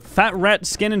 Fat rat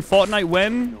skin in Fortnite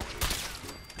when?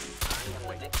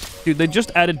 Dude, they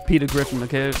just added Peter Griffin,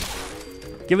 okay?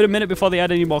 Give it a minute before they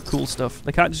add any more cool stuff.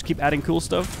 They can't just keep adding cool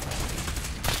stuff.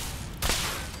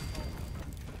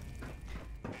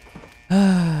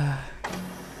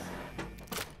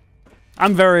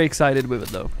 I'm very excited with it,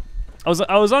 though.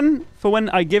 I was on for when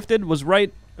I gifted, was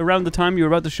right around the time you were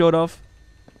about to show it off.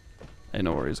 Hey,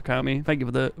 no worries, Akami.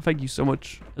 Thank you so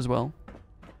much as well.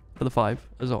 For the 5,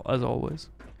 as always.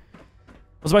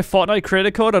 Was my Fortnite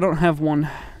creator code? I don't have one.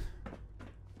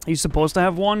 Are you supposed to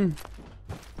have one?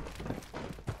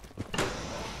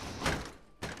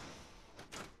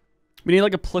 We need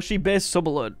like a plushie-based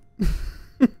sub-alert.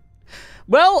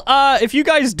 Well, if you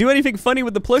guys do anything funny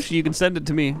with the plushie, you can send it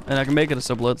to me, and I can make it a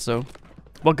sub-alert, so...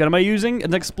 What gun am I using?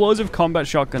 An explosive combat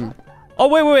shotgun. Oh,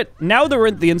 wait. Now they're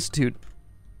at the Institute. Do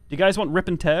you guys want Rip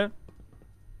and Tear?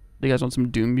 Do you guys want some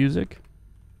Doom music?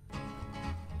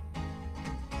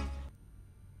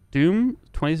 Doom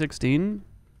 2016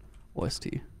 OST.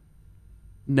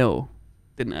 No,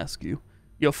 didn't ask you.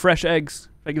 Yo, Fresh Eggs,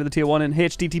 thank you for the tier 1, and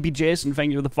HTTP Jason,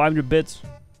 thank you for the 500 bits.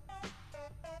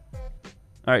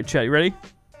 Alright, chat, you ready?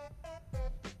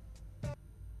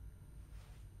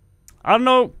 I don't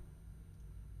know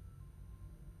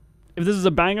if this is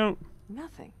a banger.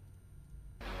 Nothing.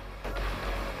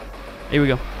 Here we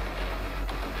go.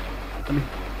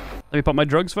 Let me pop my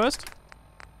drugs first.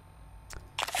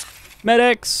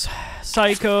 Medics,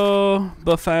 Psycho,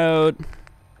 buff out,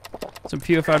 some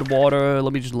purified water.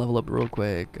 Let me just level up real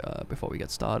quick before we get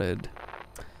started.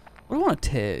 What do I want to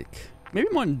take? Maybe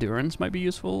more endurance might be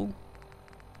useful.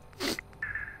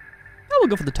 I will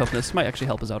go for the toughness. Might actually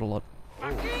help us out a lot.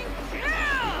 Man,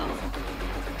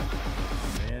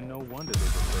 no wonder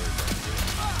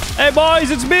Hey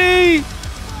boys, it's me!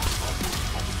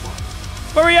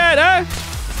 Where we at, huh?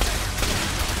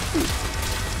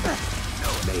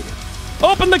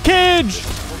 Open the cage!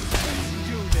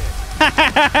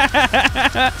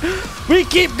 We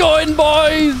keep going,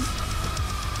 boys!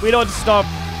 We don't stop.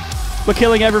 We're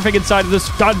killing everything inside of this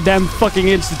goddamn fucking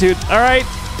institute. All right.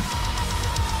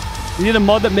 You need a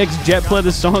mod that makes Jet play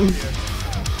this song.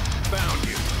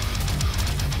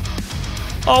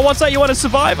 Oh, what's that? You want a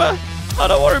survivor? Oh,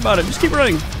 don't worry about it. Just keep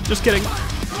running. Just kidding.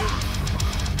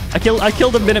 I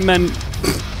killed a Minutemen.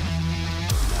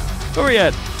 Where are we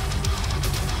at?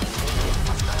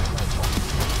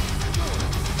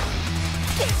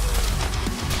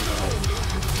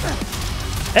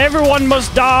 Everyone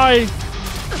must die.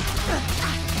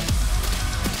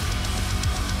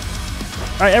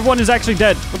 Alright, everyone is actually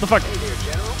dead. What the fuck? Hey there,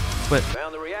 General. Wait.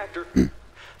 Found the reactor.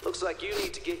 Looks like you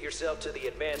need to get yourself to the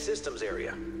advanced systems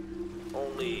area.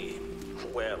 Only,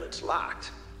 well, it's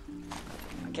locked.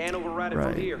 I can't override it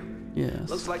from here. Yes.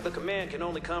 Looks like the command can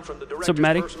only come from the What's director's up,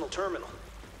 Maddie? personal terminal.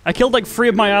 I killed like 3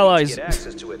 of my allies. Get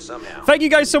access to it somehow. Thank you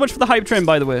guys so much for the hype train,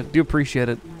 by the way. Do appreciate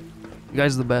it. You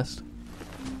guys are the best.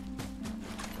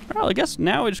 Well, I guess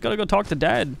now I just gotta go talk to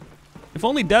Dad. If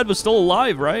only Dad was still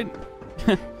alive, right?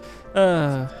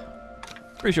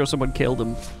 Pretty sure someone killed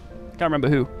him. Can't remember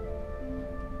who.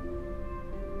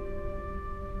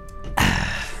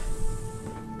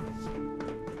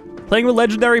 Playing with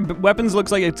legendary weapons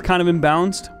looks like it's kind of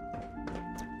imbalanced.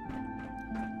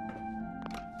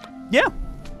 Yeah.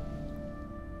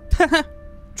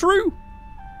 True.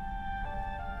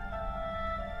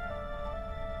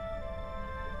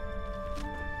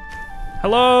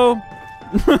 Hello?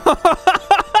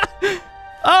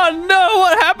 Oh no,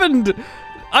 what happened?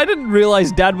 I didn't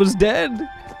realize Dad was dead.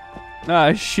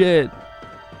 Ah, shit.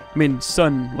 I mean,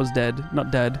 son was dead,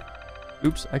 not dead.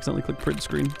 Oops, I accidentally clicked print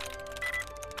screen.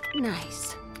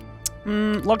 Nice.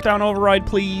 Lockdown override,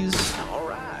 please. All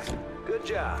right, good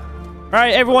job. All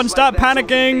right, everyone, stop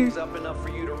panicking. Up enough for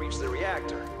you to reach the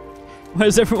reactor.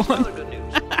 Where's everyone?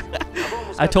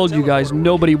 I told you guys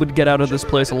nobody would get out of this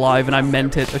place alive, and I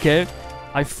meant it. Okay,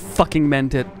 I fucking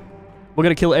meant it. We're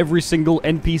gonna kill every single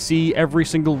NPC, every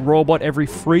single robot, every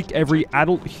freak, every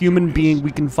adult human being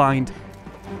we can find.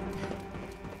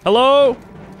 Hello?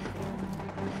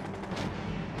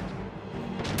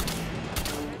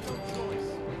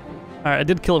 Alright, I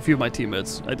did kill a few of my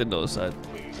teammates. I did notice that.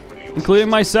 Including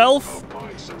myself.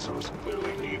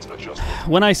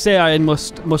 When I say I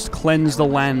must cleanse the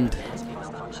land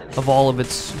of all of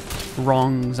its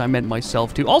wrongs, I meant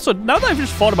myself too. Also, now that I've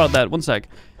just thought about that, one sec.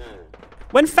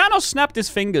 When Thanos snapped his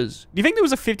fingers, do you think there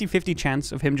was a 50-50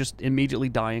 chance of him just immediately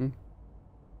dying?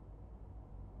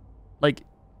 Like,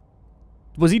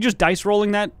 was he just dice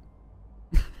rolling that?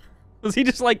 Was he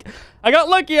just like, I got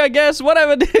lucky, I guess,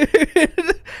 whatever,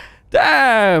 dude.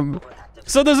 Damn.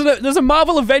 So there's a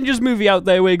Marvel Avengers movie out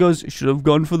there where he goes, should have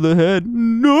gone for the head.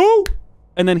 No.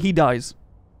 And then he dies.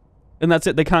 And that's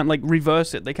it. They can't, like,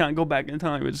 reverse it. They can't go back in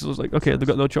time. It's just like, okay, they've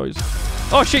got no choice.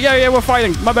 Oh, shit, yeah, we're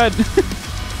fighting. My bad.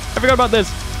 I forgot about this.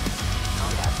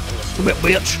 Come here,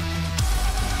 bitch.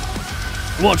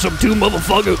 Want some too,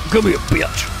 motherfucker? Come here,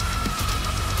 bitch.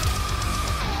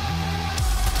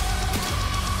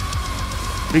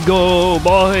 We go,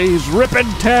 boys. Rip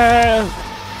and tear.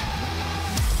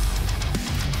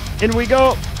 In we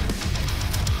go.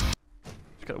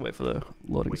 Just gotta wait for the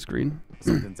loading screen.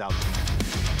 Something's out there.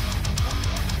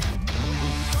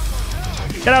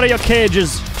 Get out of your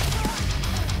cages.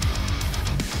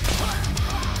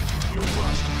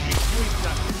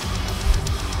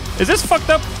 Is this fucked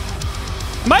up?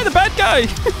 Am I the bad guy?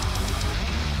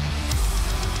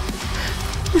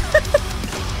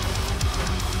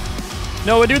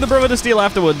 No, we're doing the Brother of Steel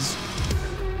afterwards.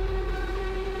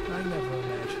 I never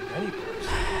imagined any person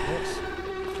like this.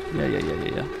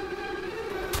 Yeah.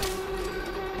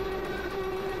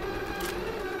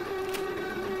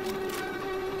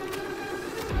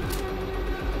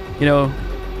 You know,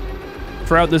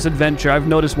 throughout this adventure, I've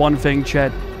noticed one thing,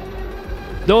 Chet.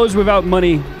 Those without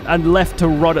money and left to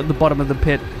rot at the bottom of the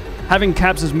pit. Having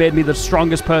caps has made me the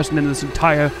strongest person in this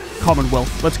entire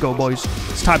Commonwealth. Let's go, boys.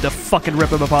 It's time to fucking rip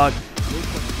them apart.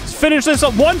 Let's finish this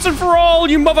up once and for all,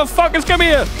 you motherfuckers. Come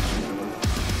here.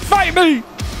 Fight me.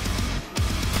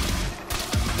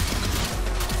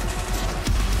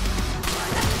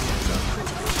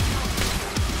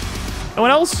 No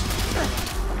one else?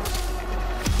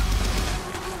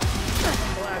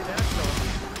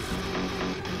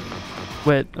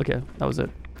 Wait, okay, that was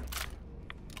it.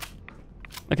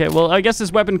 Okay, well, I guess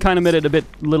this weapon kind of made it a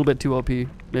little bit too OP,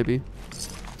 maybe.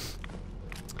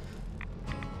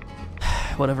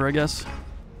 Whatever, I guess.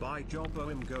 By Jabo,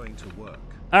 I'm going to work.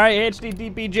 Alright,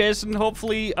 HDDP Jason,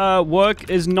 hopefully work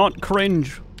is not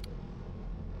cringe.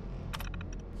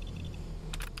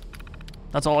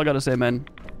 That's all I gotta say, man.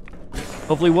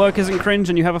 Hopefully work isn't cringe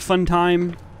and you have a fun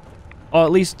time. Or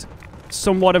at least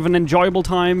somewhat of an enjoyable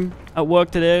time. at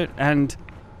work today, and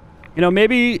you know,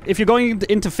 maybe if you're going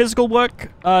into physical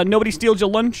work, nobody steals your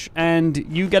lunch, and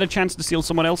you get a chance to steal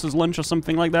someone else's lunch or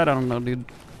something like that. I don't know, dude.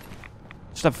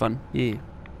 Just have fun. Yeah.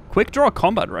 Quick draw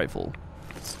combat rifle.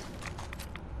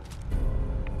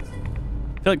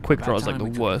 I feel like quick draw is like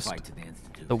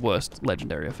the worst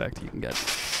legendary effect you can get.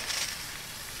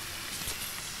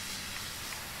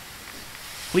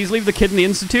 Please leave the kid in the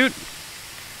institute.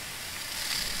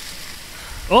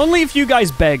 Only if you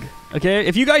guys beg, okay?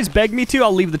 If you guys beg me to,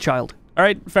 I'll leave the child. All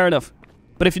right, fair enough.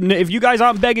 But if you guys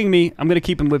aren't begging me, I'm gonna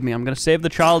keep him with me. I'm gonna save the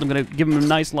child. I'm gonna give him a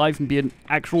nice life and be an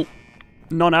actual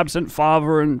non-absent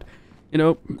father, and you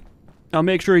know, I'll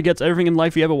make sure he gets everything in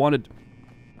life he ever wanted.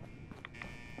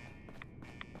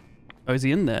 Oh, is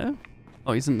he in there?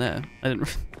 Oh, he's in there. I didn't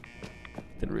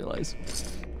realize.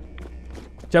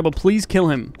 Jabo, please kill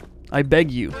him. I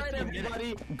beg you.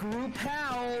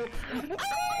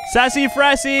 Sassy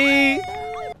Frassy!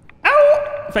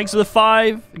 Ow! Thanks for the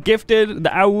 5. Gifted. The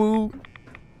Awu.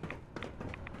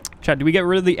 Chat, do we get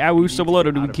rid of the Awu subload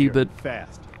or do we keep it?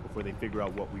 Fast before they figure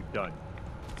out what we've done.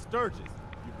 Sturgis,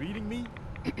 you reading me?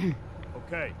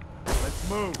 Okay, let's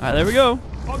move. Alright, there we go.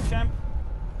 Pog champ.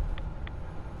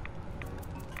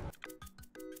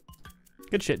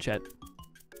 Good shit, chat.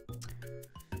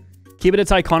 Keep it,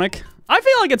 it's iconic. I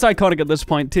feel like it's iconic at this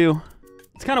point, too.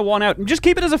 It's kind of worn out. Just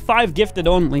keep it as a 5 gifted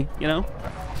only, you know?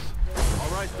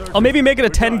 I'll maybe make it a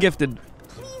 10 gifted.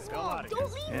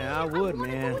 Yeah, I would,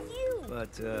 man.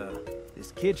 But,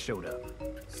 this kid showed up.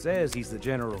 Says he's the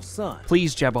general's son.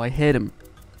 Please, Jabo, I hate him.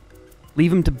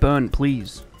 Leave him to burn,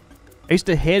 please. I used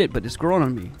to hate it, but it's grown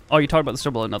on me. Oh, you're talking about the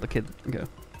Stubble, another kid. Okay.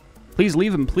 Please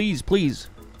leave him, please, please.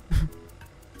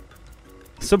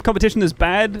 Sub-competition is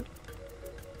bad.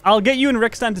 I'll get you and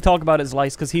Rickstan to talk about his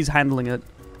lice, because he's handling it.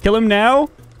 Kill him now.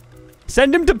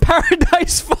 Send him to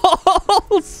Paradise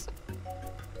Falls.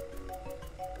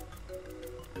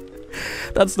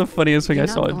 That's the funniest thing I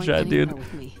saw in chat, dude.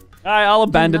 Alright, I'll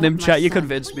abandon him, chat. You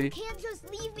convinced me. You can't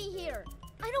just leave me here.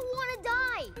 I don't want to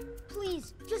die.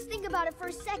 Please, just think about it for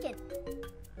a second.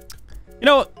 You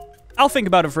know what? I'll think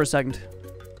about it for a second.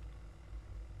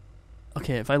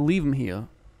 Okay, if I leave him here,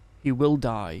 he will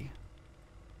die.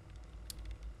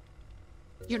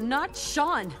 You're not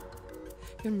Sean.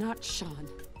 You're not Sean.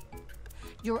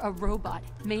 You're a robot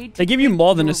made to They give you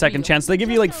more than a second chance. They give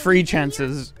you like 3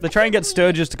 chances. They try and get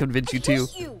Sturgis to convince you too.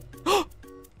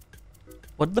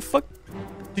 What the fuck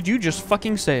did you just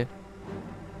fucking say?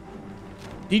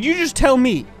 Did you just tell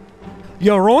me,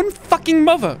 your own fucking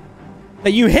mother,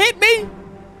 that you hate me?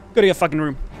 Go to your fucking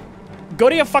room. Go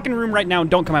to your fucking room right now and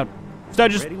don't come out.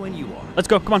 Sturgis, let's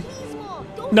go. Come on.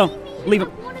 No, leave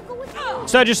him.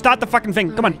 Sturgis, start the fucking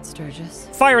thing. Come on. Sturgis.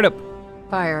 Fire it up.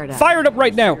 Fire it up. Fire it up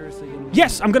right now.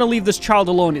 Yes, I'm gonna leave this child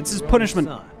alone. It's his punishment.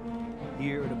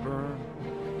 Here to burn.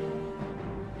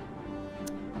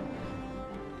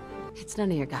 It's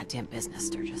none of your goddamn business,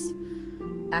 Sturgis.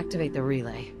 Activate the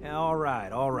relay. All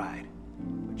right, all right.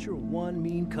 But you're one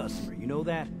mean customer, you know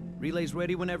that? Relay's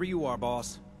ready whenever you are,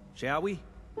 boss. Shall we?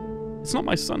 It's not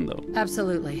my son, though.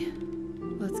 Absolutely.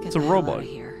 Let's get It's a robot.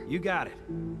 Here. You got it.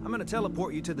 I'm gonna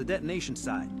teleport you to the detonation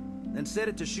site, then set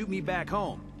it to shoot me back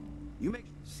home. You make...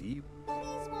 See you.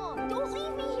 Please, Mom, don't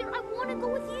leave me here. I want to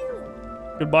go with you.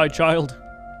 Goodbye, child.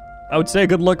 I would say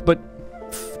good luck, but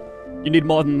you need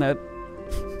more than that.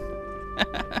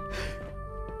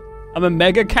 I'm a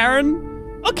mega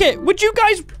Karen? Okay, would you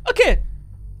guys... Okay,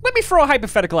 let me throw a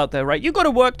hypothetical out there, right? You go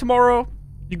to work tomorrow.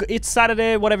 It's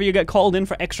Saturday, whatever, you get called in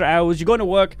for extra hours. You go to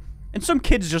work, and some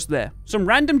kid's just there. Some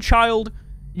random child.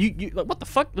 You like, what the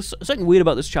fuck? There's something weird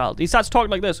about this child. He starts talking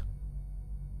like this.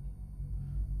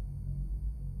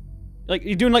 Like,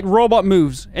 you're doing, like, robot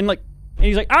moves. And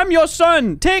he's like, I'm your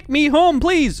son. Take me home,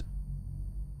 please.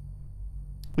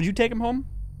 Would you take him home?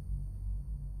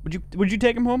 Would you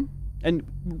take him home?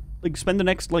 And, like, spend the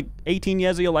next, like, 18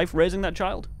 years of your life raising that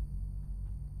child?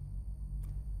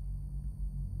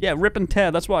 Yeah, rip and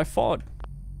tear. That's why I fought.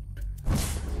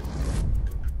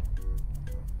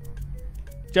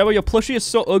 Jabo, your plushie is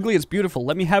so ugly, it's beautiful.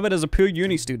 Let me have it as a pure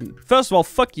uni student. First of all,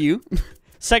 fuck you.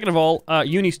 Second of all,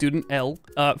 uni student, L.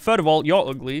 Third of all, you're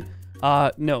ugly.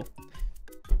 No.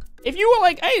 If you were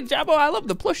like, hey, Jabo, I love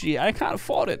the plushie, I can't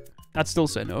afford it, I'd still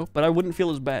say no, but I wouldn't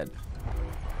feel as bad.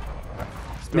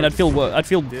 I mean, I'd feel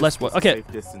less worse. Okay.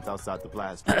 Safe distance outside the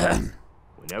blast.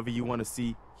 Whenever you want to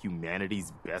see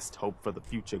humanity's best hope for the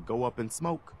future go up in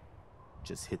smoke,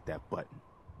 just hit that button.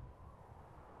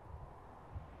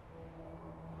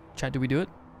 Chat, do we do it?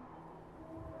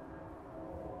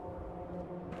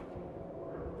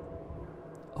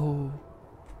 Oh.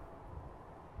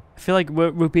 I feel like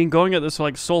we've been going at this for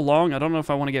like so long, I don't know if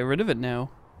I want to get rid of it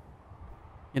now.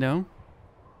 You know?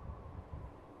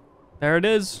 There it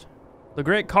is. The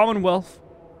Great Commonwealth.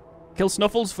 Kill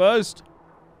Snuffles first.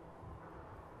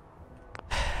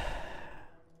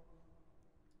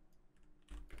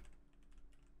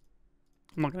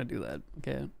 I'm not gonna do that,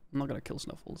 okay? I'm not gonna kill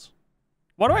Snuffles.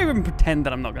 Why do I even pretend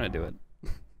that I'm not gonna do it?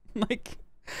 Like...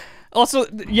 Also,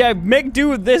 yeah, make do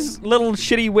with this little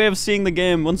shitty way of seeing the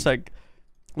game. One sec.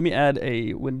 Let me add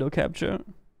a window capture.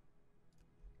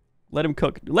 Let him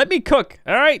cook. Let me cook,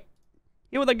 alright?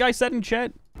 Hear what that guy said in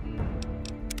chat?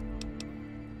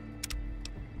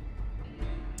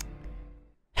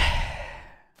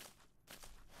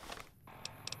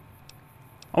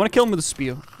 I want to kill him with a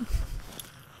spear.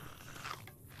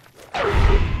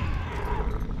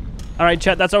 Alright,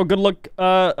 chat, that's our good luck,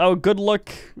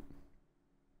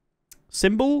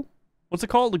 symbol? What's it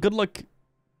called? The good luck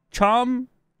charm?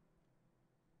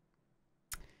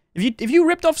 If you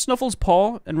ripped off Snuffle's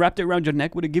paw and wrapped it around your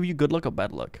neck, would it give you good luck or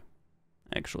bad luck?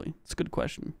 Actually, it's a good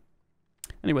question.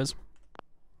 Anyways,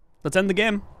 let's end the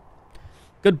game.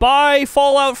 Goodbye,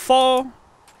 Fallout 4.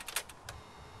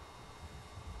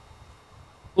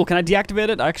 Oh, can I deactivate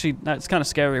it? Actually, no, it's kind of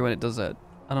scary when it does that.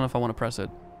 I don't know if I want to press it,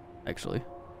 actually.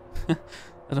 I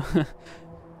don't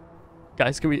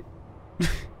Guys, can we...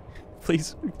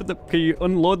 Please, can you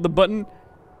unload the button?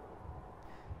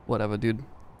 Whatever, dude.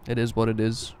 It is what it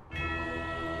is.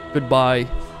 Goodbye,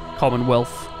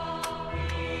 Commonwealth.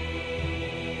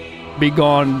 Be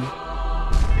gone.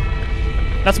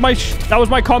 That was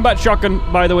my combat shotgun,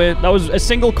 by the way. That was a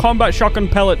single combat shotgun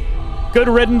pellet. Good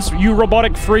riddance, you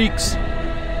robotic freaks.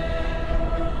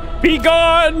 Be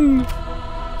gone!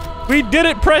 We did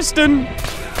it, Preston!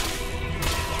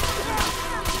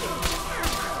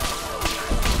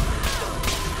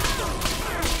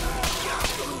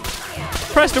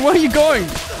 Preston, where are you going?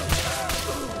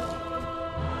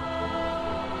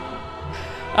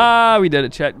 Ah, we did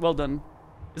it, chat. Well done.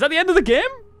 Is that the end of the game?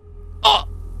 Oh!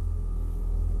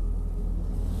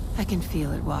 I can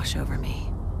feel it wash over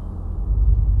me.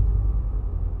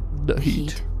 The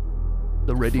heat.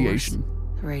 The radiation.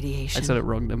 The radiation. I said it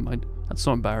wrong, never mind. That's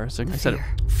so embarrassing. I said it.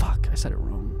 Fuck, I said it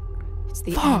wrong. It's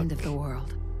the end of the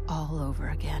world. All over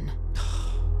again.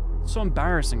 So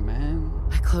embarrassing, man.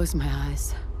 I close my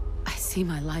eyes. I see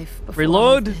my life before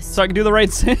Reload so I can do the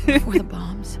right thing. Before the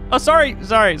bombs. Oh, sorry.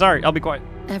 I'll be quiet.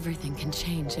 Everything can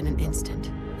change in an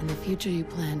instant, and the future you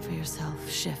plan for yourself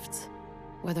shifts,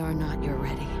 whether or not you're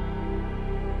ready.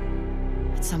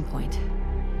 At some point,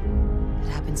 it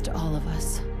happens to all of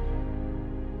us.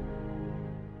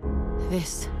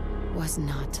 This was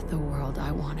not the world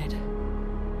I wanted,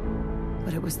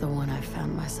 but it was the one I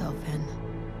found myself in.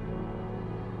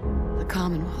 The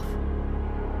Commonwealth.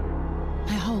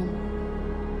 My home.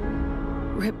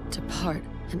 Ripped apart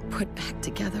and put back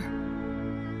together.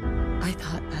 I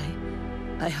thought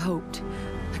I hoped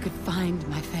I could find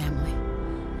my family.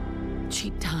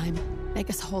 Cheat time, make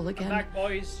us whole again. Come back,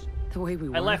 boys. The way we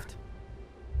were. I left.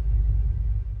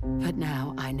 But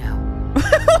now I know.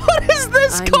 What is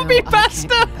this? Copy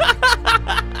pasta.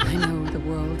 I know the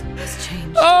world has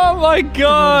changed. Oh my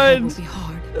god. The road will be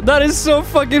hard. That is so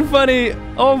fucking funny.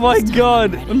 Oh my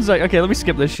god. One sec. Okay, let me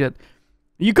skip this shit.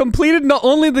 You completed not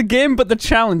only the game, but the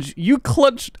challenge. You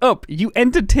clutched up. You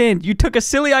entertained. You took a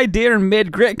silly idea and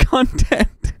made great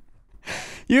content.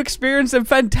 You experienced a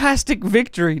fantastic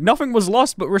victory. Nothing was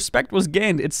lost, but respect was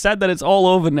gained. It's sad that it's all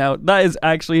over now. That is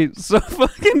actually so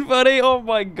fucking funny. Oh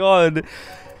my god.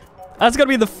 That's gotta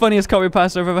be the funniest copy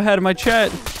pasta I've ever had in my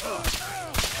chat.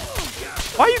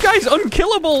 Why are you guys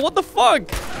unkillable? What the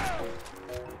fuck?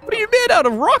 What are you made out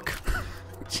of, rock?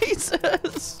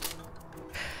 Jesus.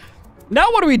 Now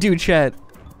what do we do, chat?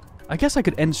 I guess I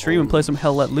could end stream and play some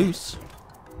Hell Let Loose.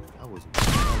 That was a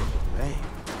hell of a bang,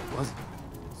 wasn't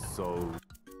it? So...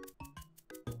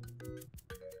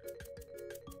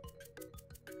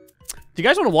 Do you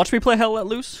guys want to watch me play Hell Let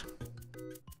Loose?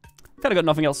 Kinda got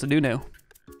nothing else to do now.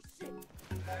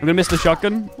 I'm gonna miss the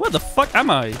shotgun. Where the fuck am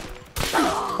I?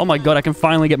 Oh my god, I can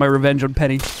finally get my revenge on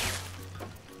Penny.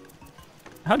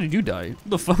 How did you die? What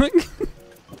the fuck?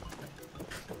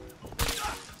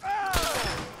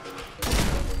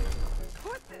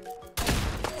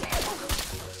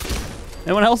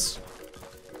 Anyone else?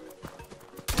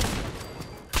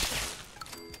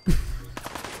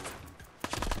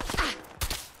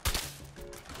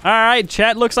 Alright,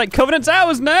 chat, looks like Covenant's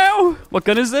ours now! What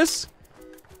gun is this?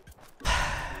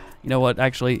 You know what,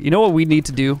 actually, you know what we need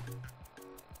to do?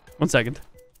 1 second.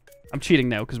 I'm cheating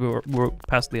now, because we're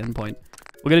past the end point.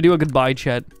 We're gonna do a goodbye,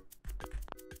 chat.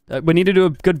 We need to do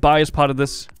a goodbye as part of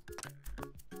this.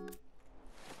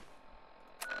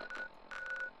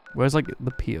 Where's, like,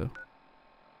 the pier?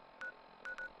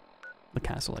 the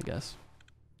castle, I guess.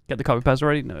 Get the copy pass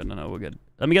already? No, we're good.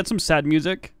 Let me get some sad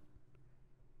music.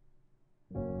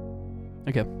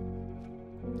 Okay.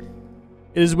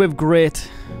 It is with great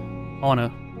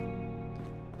honor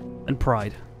and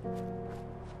pride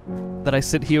that I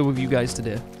sit here with you guys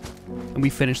today, and we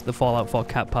finish the Fallout 4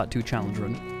 Cap Part 2 challenge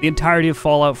run. The entirety of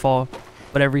Fallout 4,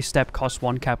 but every step cost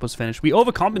 1 cap was finished. We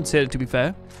overcompensated, to be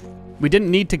fair. We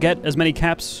didn't need to get as many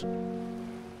caps,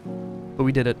 but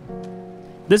we did it.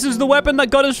 This is the weapon that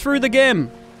got us through the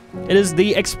game. It is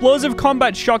the explosive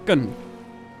combat shotgun.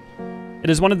 It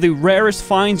is one of the rarest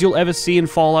finds you'll ever see in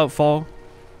Fallout 4.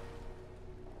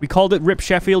 We called it Rip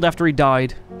Sheffield after he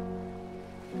died.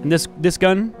 And this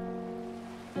gun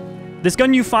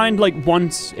you find like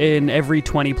once in every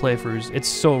 20 playthroughs. It's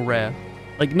so rare.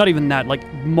 Like not even that, like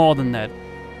more than that.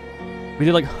 We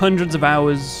did like hundreds of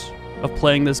hours of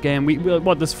playing this game.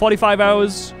 What, this 45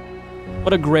 hours?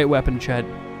 What a great weapon, Chet.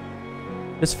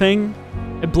 This thing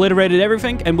obliterated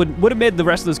everything and would have made the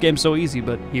rest of this game so easy,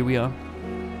 but here we are.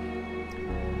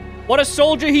 What a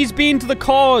soldier he's been to the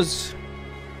cause!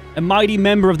 A mighty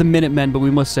member of the Minutemen, but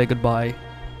we must say goodbye.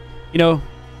 You know,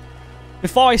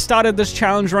 before I started this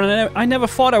challenge run, I never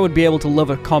thought I would be able to love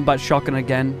a combat shotgun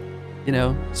again. You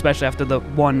know, especially after the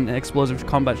one explosive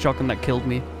combat shotgun that killed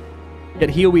me. Yet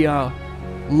here we are,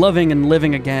 loving and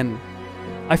living again.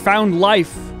 I found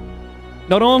life,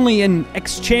 not only in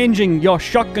exchanging your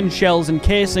shotgun shells and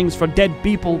casings for dead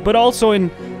people, but also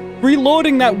in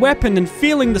reloading that weapon and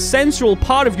feeling the sensual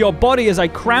part of your body as I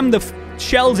cram the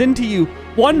shells into you,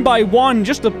 one by one,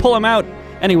 just to pull them out.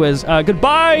 Anyways,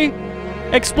 goodbye,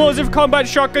 explosive combat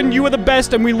shotgun. You are the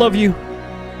best and we love you.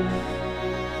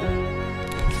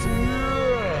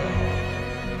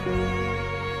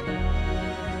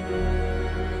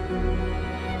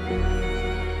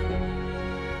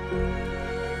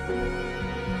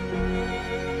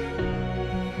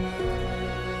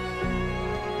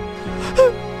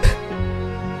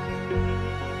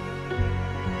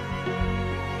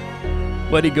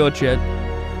 Where'd he go, Chet?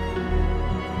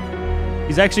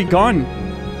 He's actually gone.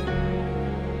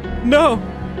 No!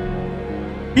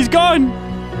 He's gone!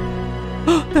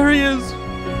 There he is!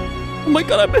 Oh my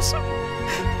god, I miss him!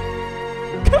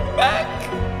 Come back!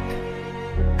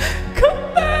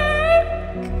 Come back!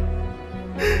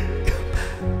 Come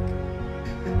back!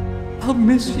 I'll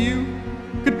miss you.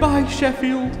 Goodbye,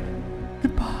 Sheffield.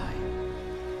 Goodbye.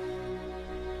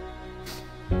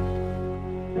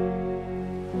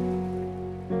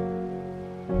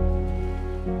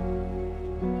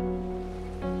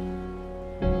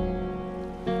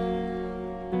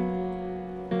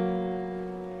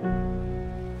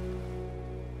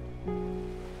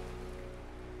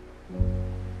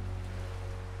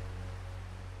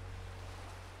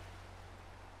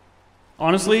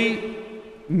 Honestly,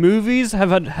 movies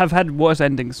have had worse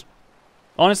endings.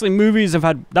 Honestly, movies have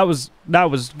had that was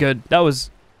good. That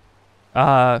was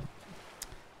wow.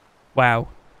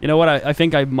 You know what? I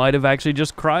think I might have actually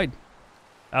just cried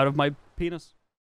out of my penis.